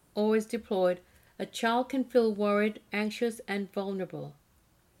always deployed. A child can feel worried, anxious, and vulnerable.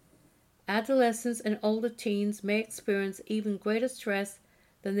 Adolescents and older teens may experience even greater stress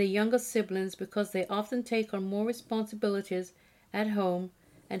than their younger siblings because they often take on more responsibilities at home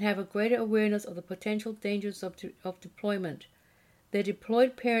and have a greater awareness of the potential dangers of deployment. Their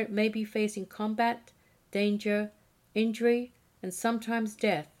deployed parent may be facing combat, danger, injury, and sometimes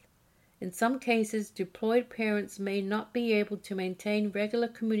death. In some cases, deployed parents may not be able to maintain regular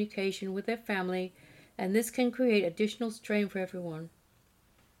communication with their family, and this can create additional strain for everyone.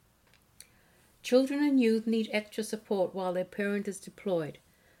 Children and youth need extra support while their parent is deployed.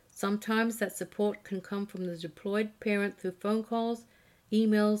 Sometimes that support can come from the deployed parent through phone calls,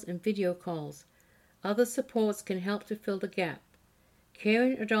 emails, and video calls. Other supports can help to fill the gap.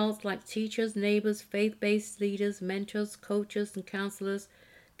 Caring adults like teachers, neighbors, faith-based leaders, mentors, coaches, and counselors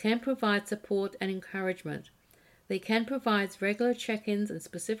can provide support and encouragement. They can provide regular check-ins and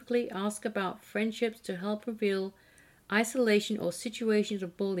specifically ask about friendships to help reveal isolation or situations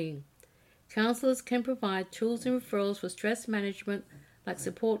of bullying. Counselors can provide tools and referrals for stress management like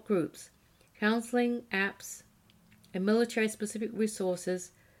support groups, counseling apps, and military-specific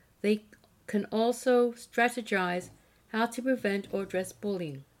resources. They can also strategize how to prevent or address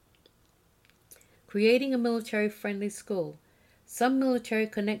bullying. Creating a military-friendly school. Some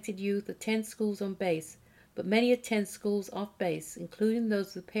military-connected youth attend schools on base, but many attend schools off base, including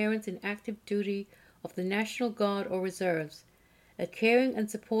those with parents in active duty of the National Guard or Reserves. A caring and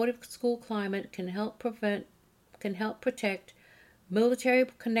supportive school climate can help protect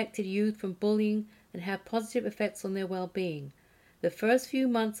military-connected youth from bullying and have positive effects on their well-being. The first few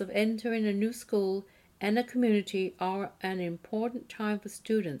months of entering a new school and a community are an important time for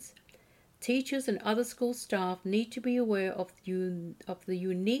students. Teachers and other school staff need to be aware of the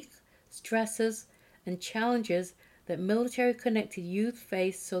unique stresses and challenges that military-connected youth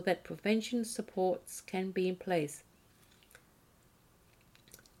face so that prevention supports can be in place.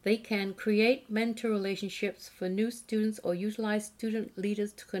 They can create mentor relationships for new students or utilize student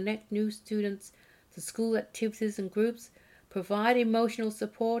leaders to connect new students to school activities and groups, provide emotional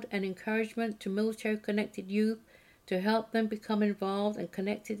support and encouragement to military-connected youth to help them become involved and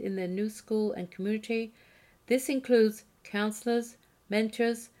connected in their new school and community. This includes counselors,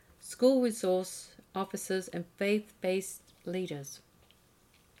 mentors, school resource officers, and faith-based leaders.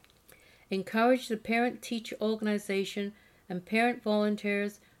 Encourage the parent-teacher organization and parent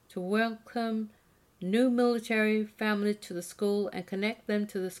volunteers to welcome new military families to the school and connect them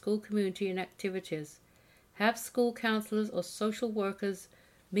to the school community and activities. Have school counselors or social workers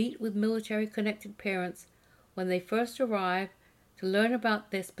meet with military-connected parents when they first arrive to learn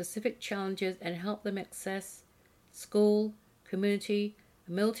about their specific challenges and help them access school, community,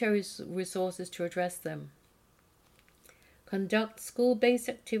 and military resources to address them. Conduct school-based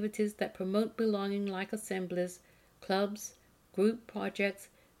activities that promote belonging like assemblies, clubs, group projects,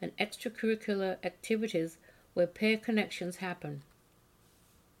 and extracurricular activities where peer connections happen.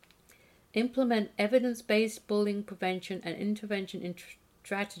 Implement evidence-based bullying prevention and intervention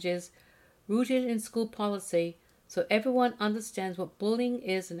strategies rooted in school policy so everyone understands what bullying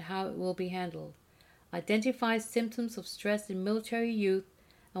is and how it will be handled. Identify symptoms of stress in military youth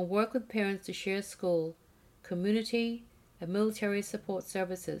and work with parents to share school, community, and military support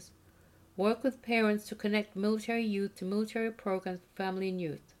services. Work with parents to connect military youth to military programs for family and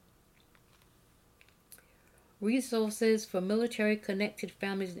youth. Resources for military-connected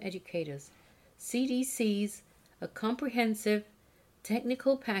families and educators. CDC's a comprehensive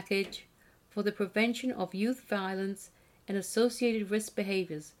technical package for the prevention of youth violence and associated risk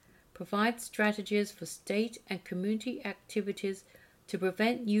behaviors provides strategies for state and community activities to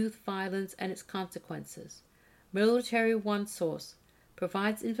prevent youth violence and its consequences. Military One Source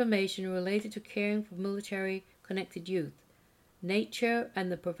provides information related to caring for military-connected youth, nature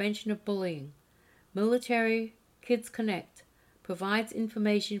and the prevention of bullying. Military Kids Connect provides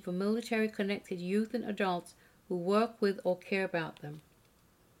information for military-connected youth and adults who work with or care about them.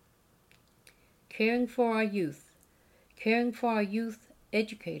 Caring for our youth. Caring for our youth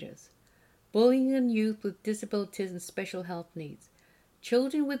educators. Bullying and youth with disabilities and special health needs.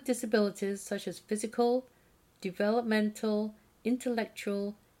 Children with disabilities such as physical, developmental,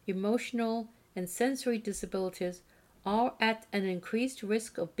 intellectual, emotional, and sensory disabilities are at an increased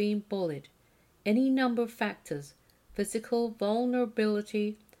risk of being bullied. Any number of factors, physical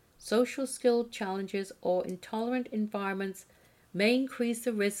vulnerability, social skill challenges, or intolerant environments may increase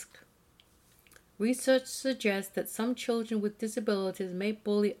the risk. Research suggests that some children with disabilities may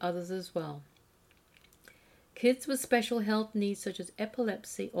bully others as well. Kids with special health needs such as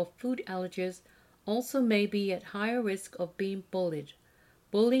epilepsy or food allergies also may be at higher risk of being bullied.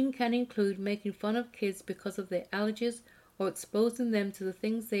 Bullying can include making fun of kids because of their allergies or exposing them to the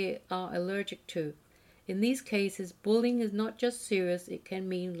things they are allergic to. In these cases, bullying is not just serious, it can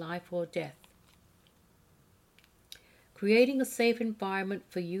mean life or death. Creating a safe environment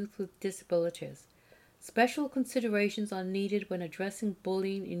for youth with disabilities. Special considerations are needed when addressing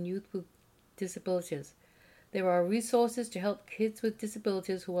bullying in youth with disabilities. There are resources to help kids with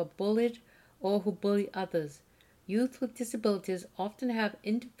disabilities who are bullied or who bully others. Youth with disabilities often have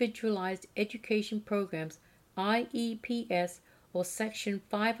individualized education programs, IEPs, or Section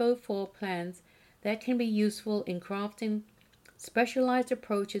 504 plans that can be useful in crafting specialized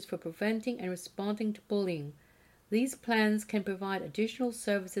approaches for preventing and responding to bullying. These plans can provide additional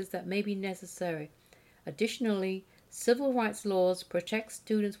services that may be necessary. Additionally, civil rights laws protect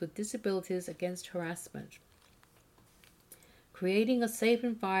students with disabilities against harassment. Creating a safe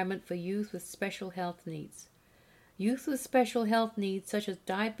environment for youth with special health needs. Youth with special health needs such as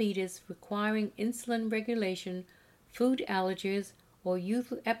diabetes requiring insulin regulation, food allergies, or youth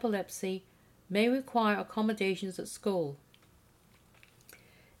with epilepsy may require accommodations at school.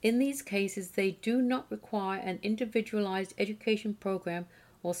 In these cases, they do not require an individualized education program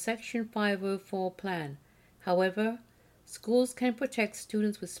or Section 504 plan. However, schools can protect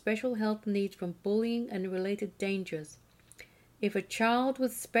students with special health needs from bullying and related dangers. If a child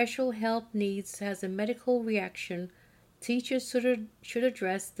with special health needs has a medical reaction, teachers should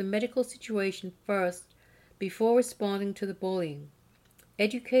address the medical situation first before responding to the bullying.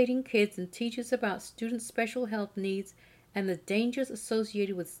 Educating kids and teachers about students' special health needs and the dangers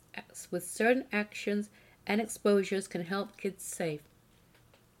associated with certain actions and exposures can help kids safe.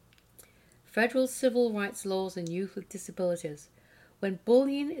 Federal civil rights laws and youth with disabilities. When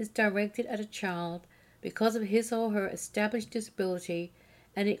bullying is directed at a child because of his or her established disability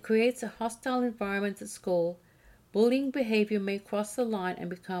and it creates a hostile environment at school, bullying behavior may cross the line and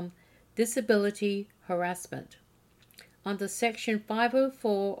become disability harassment. Under Section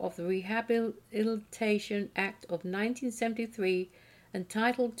 504 of the Rehabilitation Act of 1973 and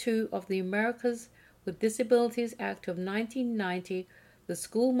Title II of the Americans with Disabilities Act of 1990, the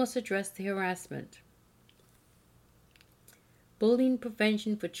school must address the harassment. Bullying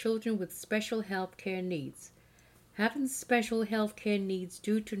prevention for children with special health care needs. Having special health care needs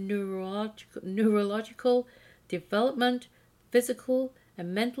due to neurological development, physical,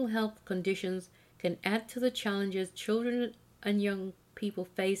 and mental health conditions can add to the challenges children and young people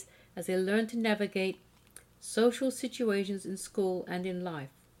face as they learn to navigate social situations in school and in life.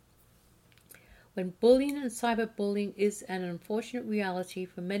 When bullying and cyberbullying is an unfortunate reality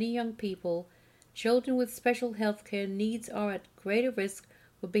for many young people, children with special health care needs are at greater risk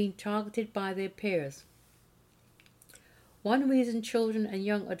for being targeted by their peers. One reason children and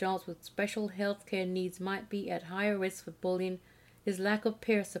young adults with special health care needs might be at higher risk for bullying is lack of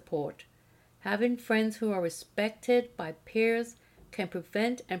peer support. Having friends who are respected by peers can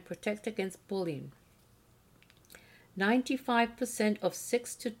prevent and protect against bullying. 95% of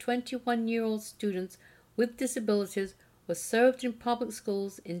 6 to 21-year-old students with disabilities were served in public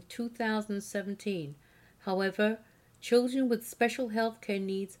schools in 2017. However, children with special health care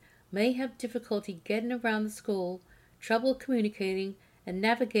needs may have difficulty getting around the school, trouble communicating and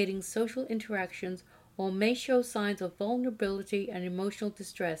navigating social interactions, or may show signs of vulnerability and emotional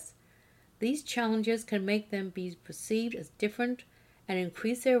distress. These challenges can make them be perceived as different and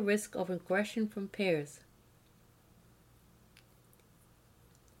increase their risk of aggression from peers.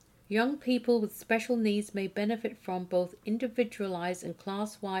 Young people with special needs may benefit from both individualized and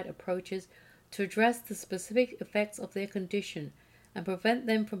class-wide approaches to address the specific effects of their condition and prevent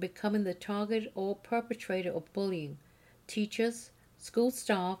them from becoming the target or perpetrator of bullying. Teachers, school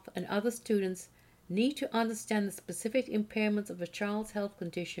staff, and other students need to understand the specific impairments of a child's health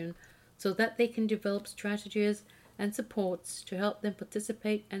condition so that they can develop strategies and supports to help them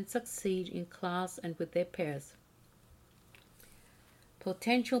participate and succeed in class and with their peers.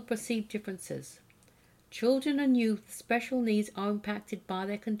 Potential perceived differences. Children and youth with special needs are impacted by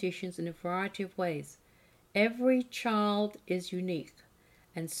their conditions in a variety of ways. Every child is unique,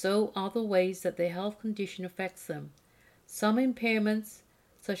 and so are the ways that their health condition affects them. Some impairments,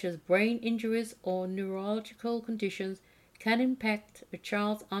 such as brain injuries or neurological conditions, can impact a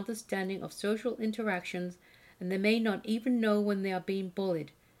child's understanding of social interactions, and they may not even know when they are being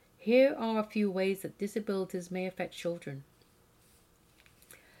bullied. Here are a few ways that disabilities may affect children.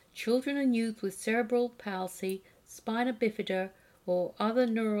 Children and youth with cerebral palsy, spina bifida, or other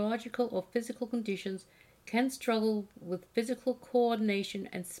neurological or physical conditions can struggle with physical coordination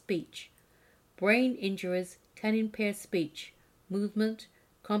and speech. Brain injuries can impair speech, movement,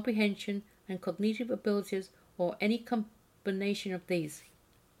 comprehension, and cognitive abilities, or any combination of these.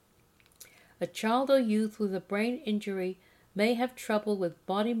 A child or youth with a brain injury may have trouble with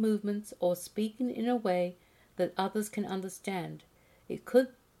body movements or speaking in a way that others can understand. It could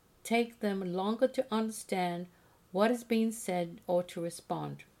take them longer to understand what is being said or to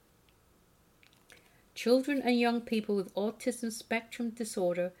respond. Children and young people with autism spectrum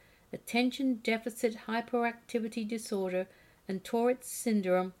disorder, attention deficit hyperactivity disorder, and Tourette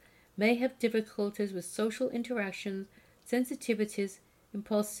syndrome may have difficulties with social interactions, sensitivities,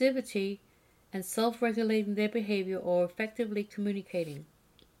 impulsivity, and self-regulating their behavior or effectively communicating.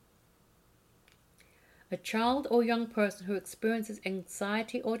 A child or young person who experiences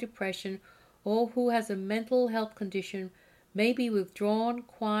anxiety or depression or who has a mental health condition may be withdrawn,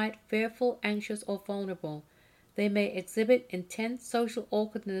 quiet, fearful, anxious, or vulnerable. They may exhibit intense social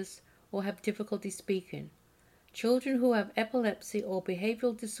awkwardness or have difficulty speaking. Children who have epilepsy or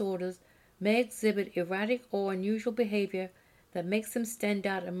behavioral disorders may exhibit erratic or unusual behavior that makes them stand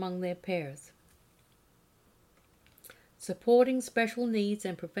out among their peers. Supporting special needs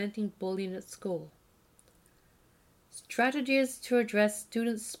and preventing bullying at school. Strategies to address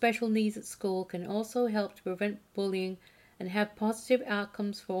students' special needs at school can also help to prevent bullying and have positive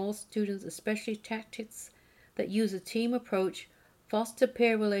outcomes for all students, especially tactics that use a team approach, foster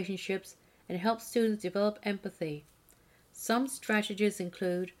peer relationships, and help students develop empathy. Some strategies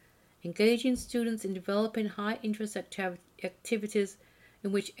include engaging students in developing high-interest activities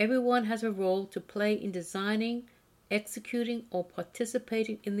in which everyone has a role to play in designing, executing, or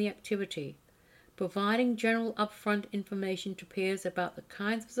participating in the activity. providing general upfront information to peers about the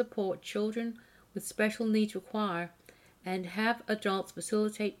kinds of support children with special needs require, and have adults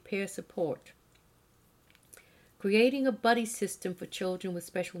facilitate peer support. Creating a buddy system for children with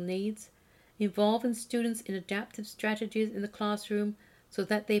special needs, involving students in adaptive strategies in the classroom so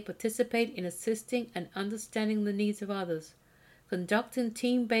that they participate in assisting and understanding the needs of others, conducting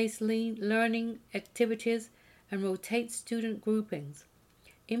team-based learning activities and rotate student groupings,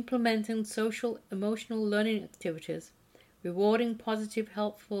 implementing social emotional learning activities, rewarding positive,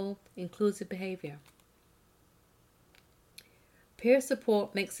 helpful, inclusive behavior. Peer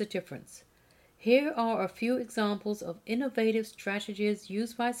support makes a difference. Here are a few examples of innovative strategies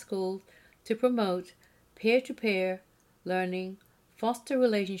used by schools to promote peer-to-peer learning, foster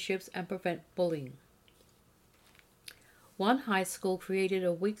relationships, and prevent bullying. One high school created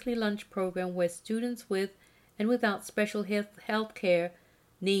a weekly lunch program where students with and without special health care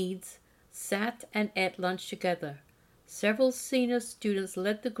needs sat and ate lunch together. Several senior students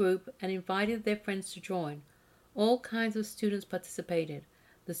led the group and invited their friends to join. All kinds of students participated.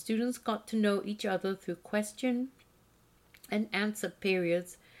 The students got to know each other through question and answer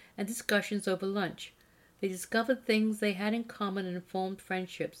periods and discussions over lunch. They discovered things they had in common and formed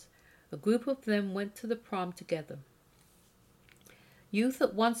friendships. A group of them went to the prom together. Youth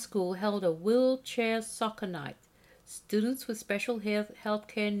at one school held a wheelchair soccer night. Students with special health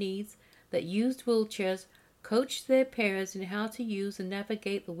care needs that used wheelchairs coached their peers in how to use and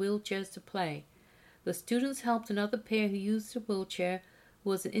navigate the wheelchairs to play. The students helped another pair who used a wheelchair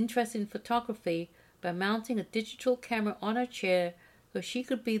who was interested in photography by mounting a digital camera on her chair so she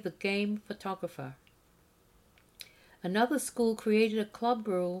could be the game photographer. Another school created a club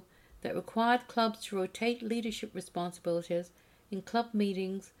rule that required clubs to rotate leadership responsibilities in club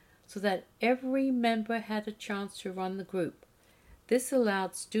meetings so that every member had a chance to run the group. This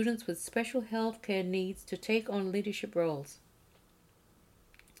allowed students with special health care needs to take on leadership roles.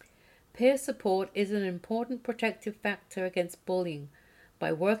 Peer support is an important protective factor against bullying.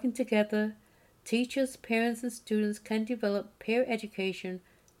 By working together, teachers, parents, and students can develop peer education,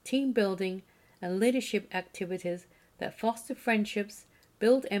 team building, and leadership activities that foster friendships,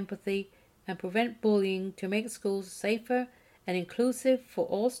 build empathy, and prevent bullying to make schools safer and inclusive for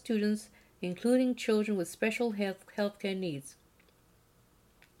all students, including children with special health care needs.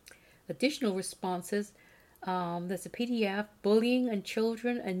 Additional responses, there's a PDF, Bullying and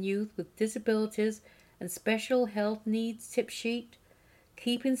Children and Youth with Disabilities and Special Health Needs Tip Sheet,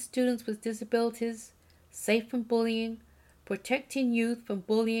 Keeping Students with Disabilities Safe from Bullying, Protecting Youth from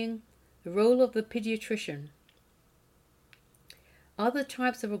Bullying, the Role of the Pediatrician. Other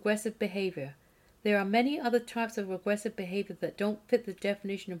types of aggressive behavior. There are many other types of aggressive behavior that don't fit the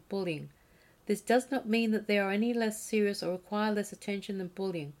definition of bullying. This does not mean that they are any less serious or require less attention than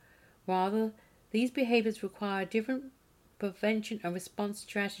bullying. Rather, these behaviors require different prevention and response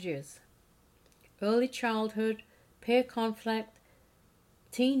strategies. Early childhood, peer conflict,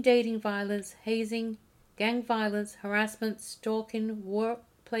 teen dating violence, hazing, gang violence, harassment, stalking,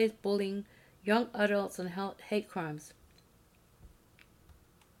 workplace bullying, young adults, and hate crimes.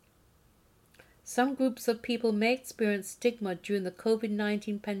 Some groups of people may experience stigma during the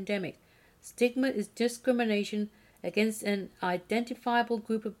COVID-19 pandemic. Stigma is discrimination against an identifiable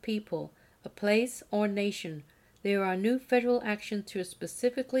group of people, a place, or nation. There are new federal actions to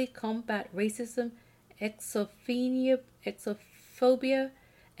specifically combat racism, exophobia,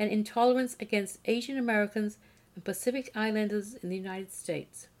 and intolerance against Asian Americans and Pacific Islanders in the United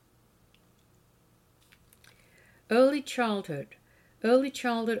States. Early childhood. Early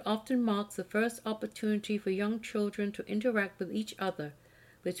childhood often marks the first opportunity for young children to interact with each other.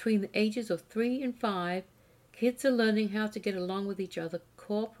 Between the ages of 3 and 5, kids are learning how to get along with each other,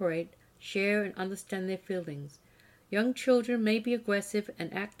 cooperate, share, and understand their feelings. Young children may be aggressive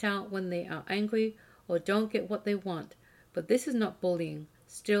and act out when they are angry or don't get what they want, but this is not bullying.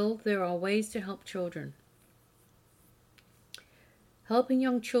 Still, there are ways to help children. Helping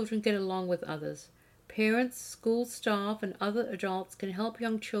young children get along with others. Parents, school staff, and other adults can help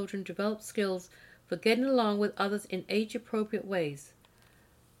young children develop skills for getting along with others in age-appropriate ways.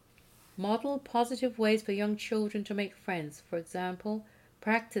 Model positive ways for young children to make friends. For example,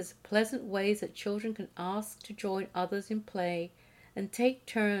 practice pleasant ways that children can ask to join others in play and take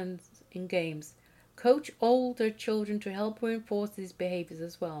turns in games. Coach older children to help reinforce these behaviors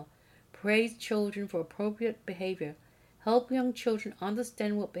as well. Praise children for appropriate behavior. Help young children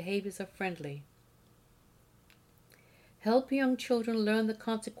understand what behaviors are friendly. Help young children learn the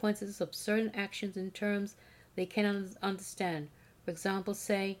consequences of certain actions in terms they can understand. For example,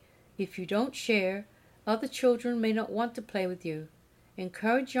 say, if you don't share, other children may not want to play with you.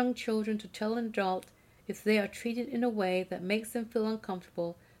 Encourage young children to tell an adult if they are treated in a way that makes them feel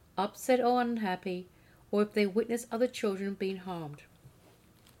uncomfortable, upset or unhappy, or if they witness other children being harmed.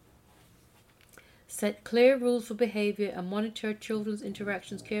 Set clear rules for behavior and monitor children's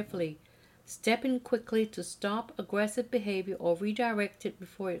interactions carefully. Step in quickly to stop aggressive behavior or redirect it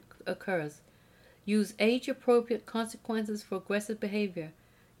before it occurs. Use age-appropriate consequences for aggressive behavior.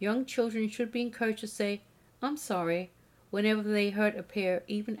 Young children should be encouraged to say, "I'm sorry," whenever they hurt a peer,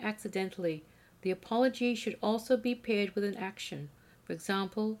 even accidentally. The apology should also be paired with an action. For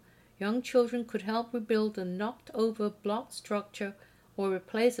example, young children could help rebuild a knocked-over block structure or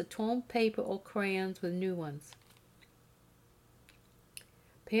replace a torn paper or crayons with new ones.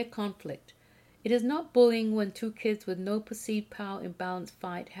 Peer conflict. It is not bullying when two kids with no perceived power imbalance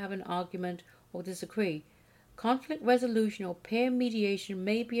fight, have an argument, or disagree. Conflict resolution or peer mediation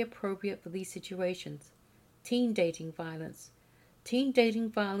may be appropriate for these situations. Teen dating violence. Teen dating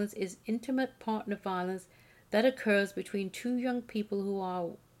violence is intimate partner violence that occurs between two young people who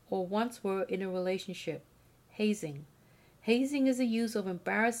are or once were in a relationship. Hazing. Hazing is the use of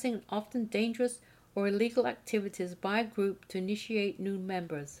embarrassing and often dangerous or illegal activities by a group to initiate new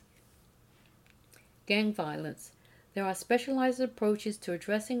members. Gang violence. There are specialized approaches to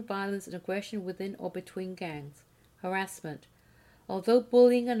addressing violence and aggression within or between gangs. Harassment. Although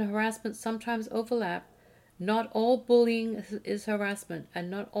bullying and harassment sometimes overlap, not all bullying is harassment, and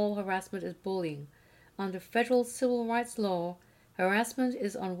not all harassment is bullying. Under federal civil rights law, harassment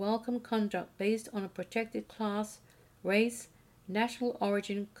is unwelcome conduct based on a protected class, race, national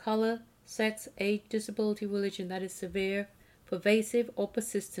origin, color, sex, age, disability, religion that is severe, pervasive, or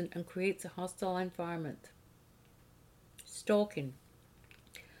persistent and creates a hostile environment. Stalking.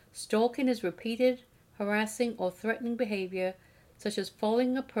 Stalking is repeated, harassing, or threatening behavior such as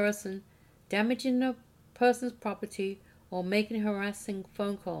following a person, damaging a person's property, or making harassing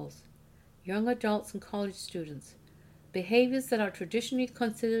phone calls. Young adults and college students. Behaviors that are traditionally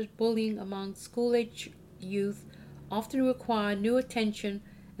considered bullying among school-age youth often require new attention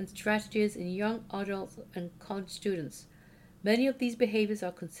and strategies in young adults and college students. Many of these behaviors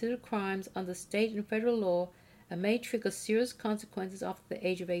are considered crimes under state and federal law and may trigger serious consequences after the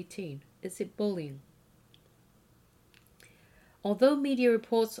age of 18. Is it bullying? Although media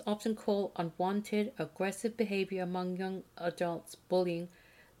reports often call unwanted, aggressive behavior among young adults bullying,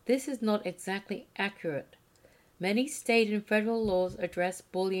 this is not exactly accurate. Many state and federal laws address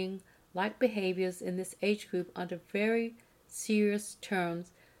bullying-like behaviors in this age group under very serious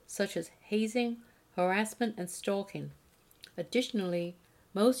terms such as hazing, harassment, and stalking. Additionally,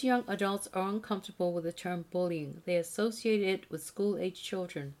 most young adults are uncomfortable with the term bullying. They associate it with school-age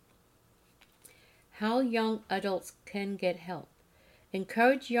children. How young adults can get help.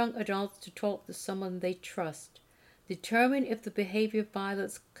 Encourage young adults to talk to someone they trust. Determine if the behavior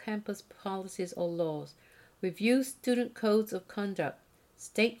violates campus policies or laws. Review student codes of conduct,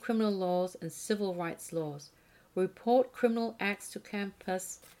 state criminal laws, and civil rights laws. Report criminal acts to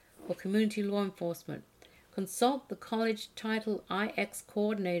campus or community law enforcement. Consult the college Title IX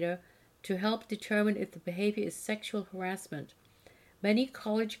coordinator to help determine if the behavior is sexual harassment. Many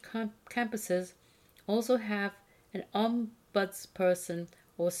college campuses also have an ombudsperson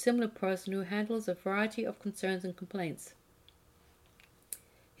or similar person who handles a variety of concerns and complaints.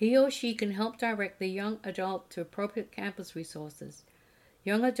 He or she can help direct the young adult to appropriate campus resources.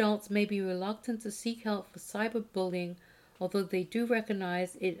 Young adults may be reluctant to seek help for cyberbullying, although they do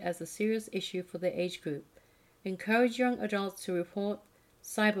recognize it as a serious issue for their age group. Encourage young adults to report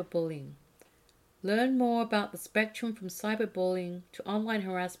cyberbullying. Learn more about the spectrum from cyberbullying to online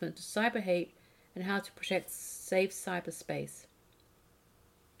harassment to cyber hate and how to protect safe cyberspace.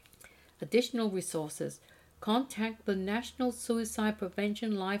 Additional resources. Contact the National Suicide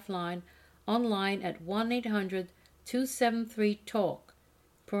Prevention Lifeline online at 1-800-273-TALK,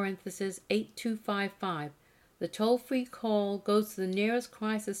 (8255). The toll-free call goes to the nearest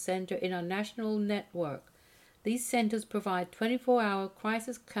crisis center in our national network. These centers provide 24-hour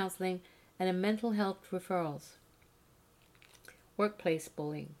crisis counseling and mental health referrals. Workplace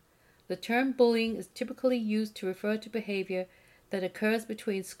bullying. The term bullying is typically used to refer to behavior that occurs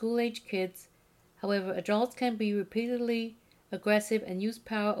between school-age kids. However, adults can be repeatedly aggressive and use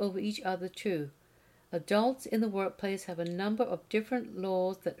power over each other too. Adults in the workplace have a number of different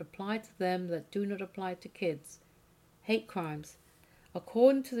laws that apply to them that do not apply to kids. Hate crimes.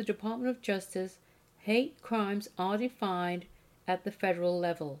 According to the Department of Justice, hate crimes are defined at the federal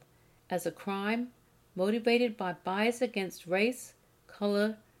level as a crime motivated by bias against race,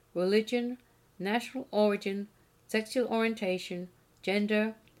 color, religion, national origin, sexual orientation,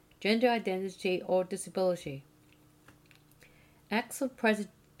 gender identity, or disability. Acts of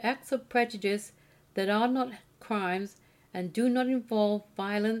prejudice that are not crimes and do not involve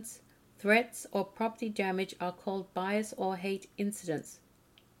violence, threats, or property damage are called bias or hate incidents.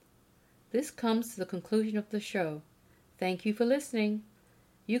 This comes to the conclusion of the show. Thank you for listening.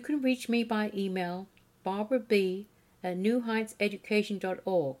 You can reach me by email,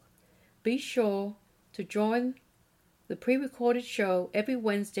 barbara.b@newheightseducation.org. Be sure to join the pre-recorded show every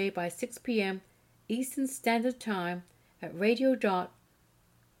Wednesday by 6 p.m. Eastern Standard Time at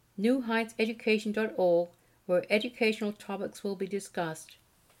radio.newheightseducation.org, where educational topics will be discussed.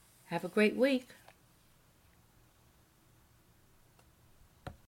 Have a great week.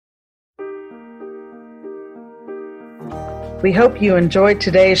 We hope you enjoyed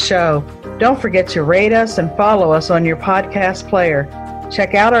today's show. Don't forget to rate us and follow us on your podcast player.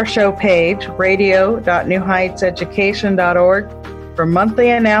 Check out our show page, radio.newheightseducation.org, for monthly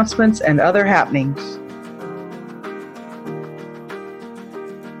announcements and other happenings.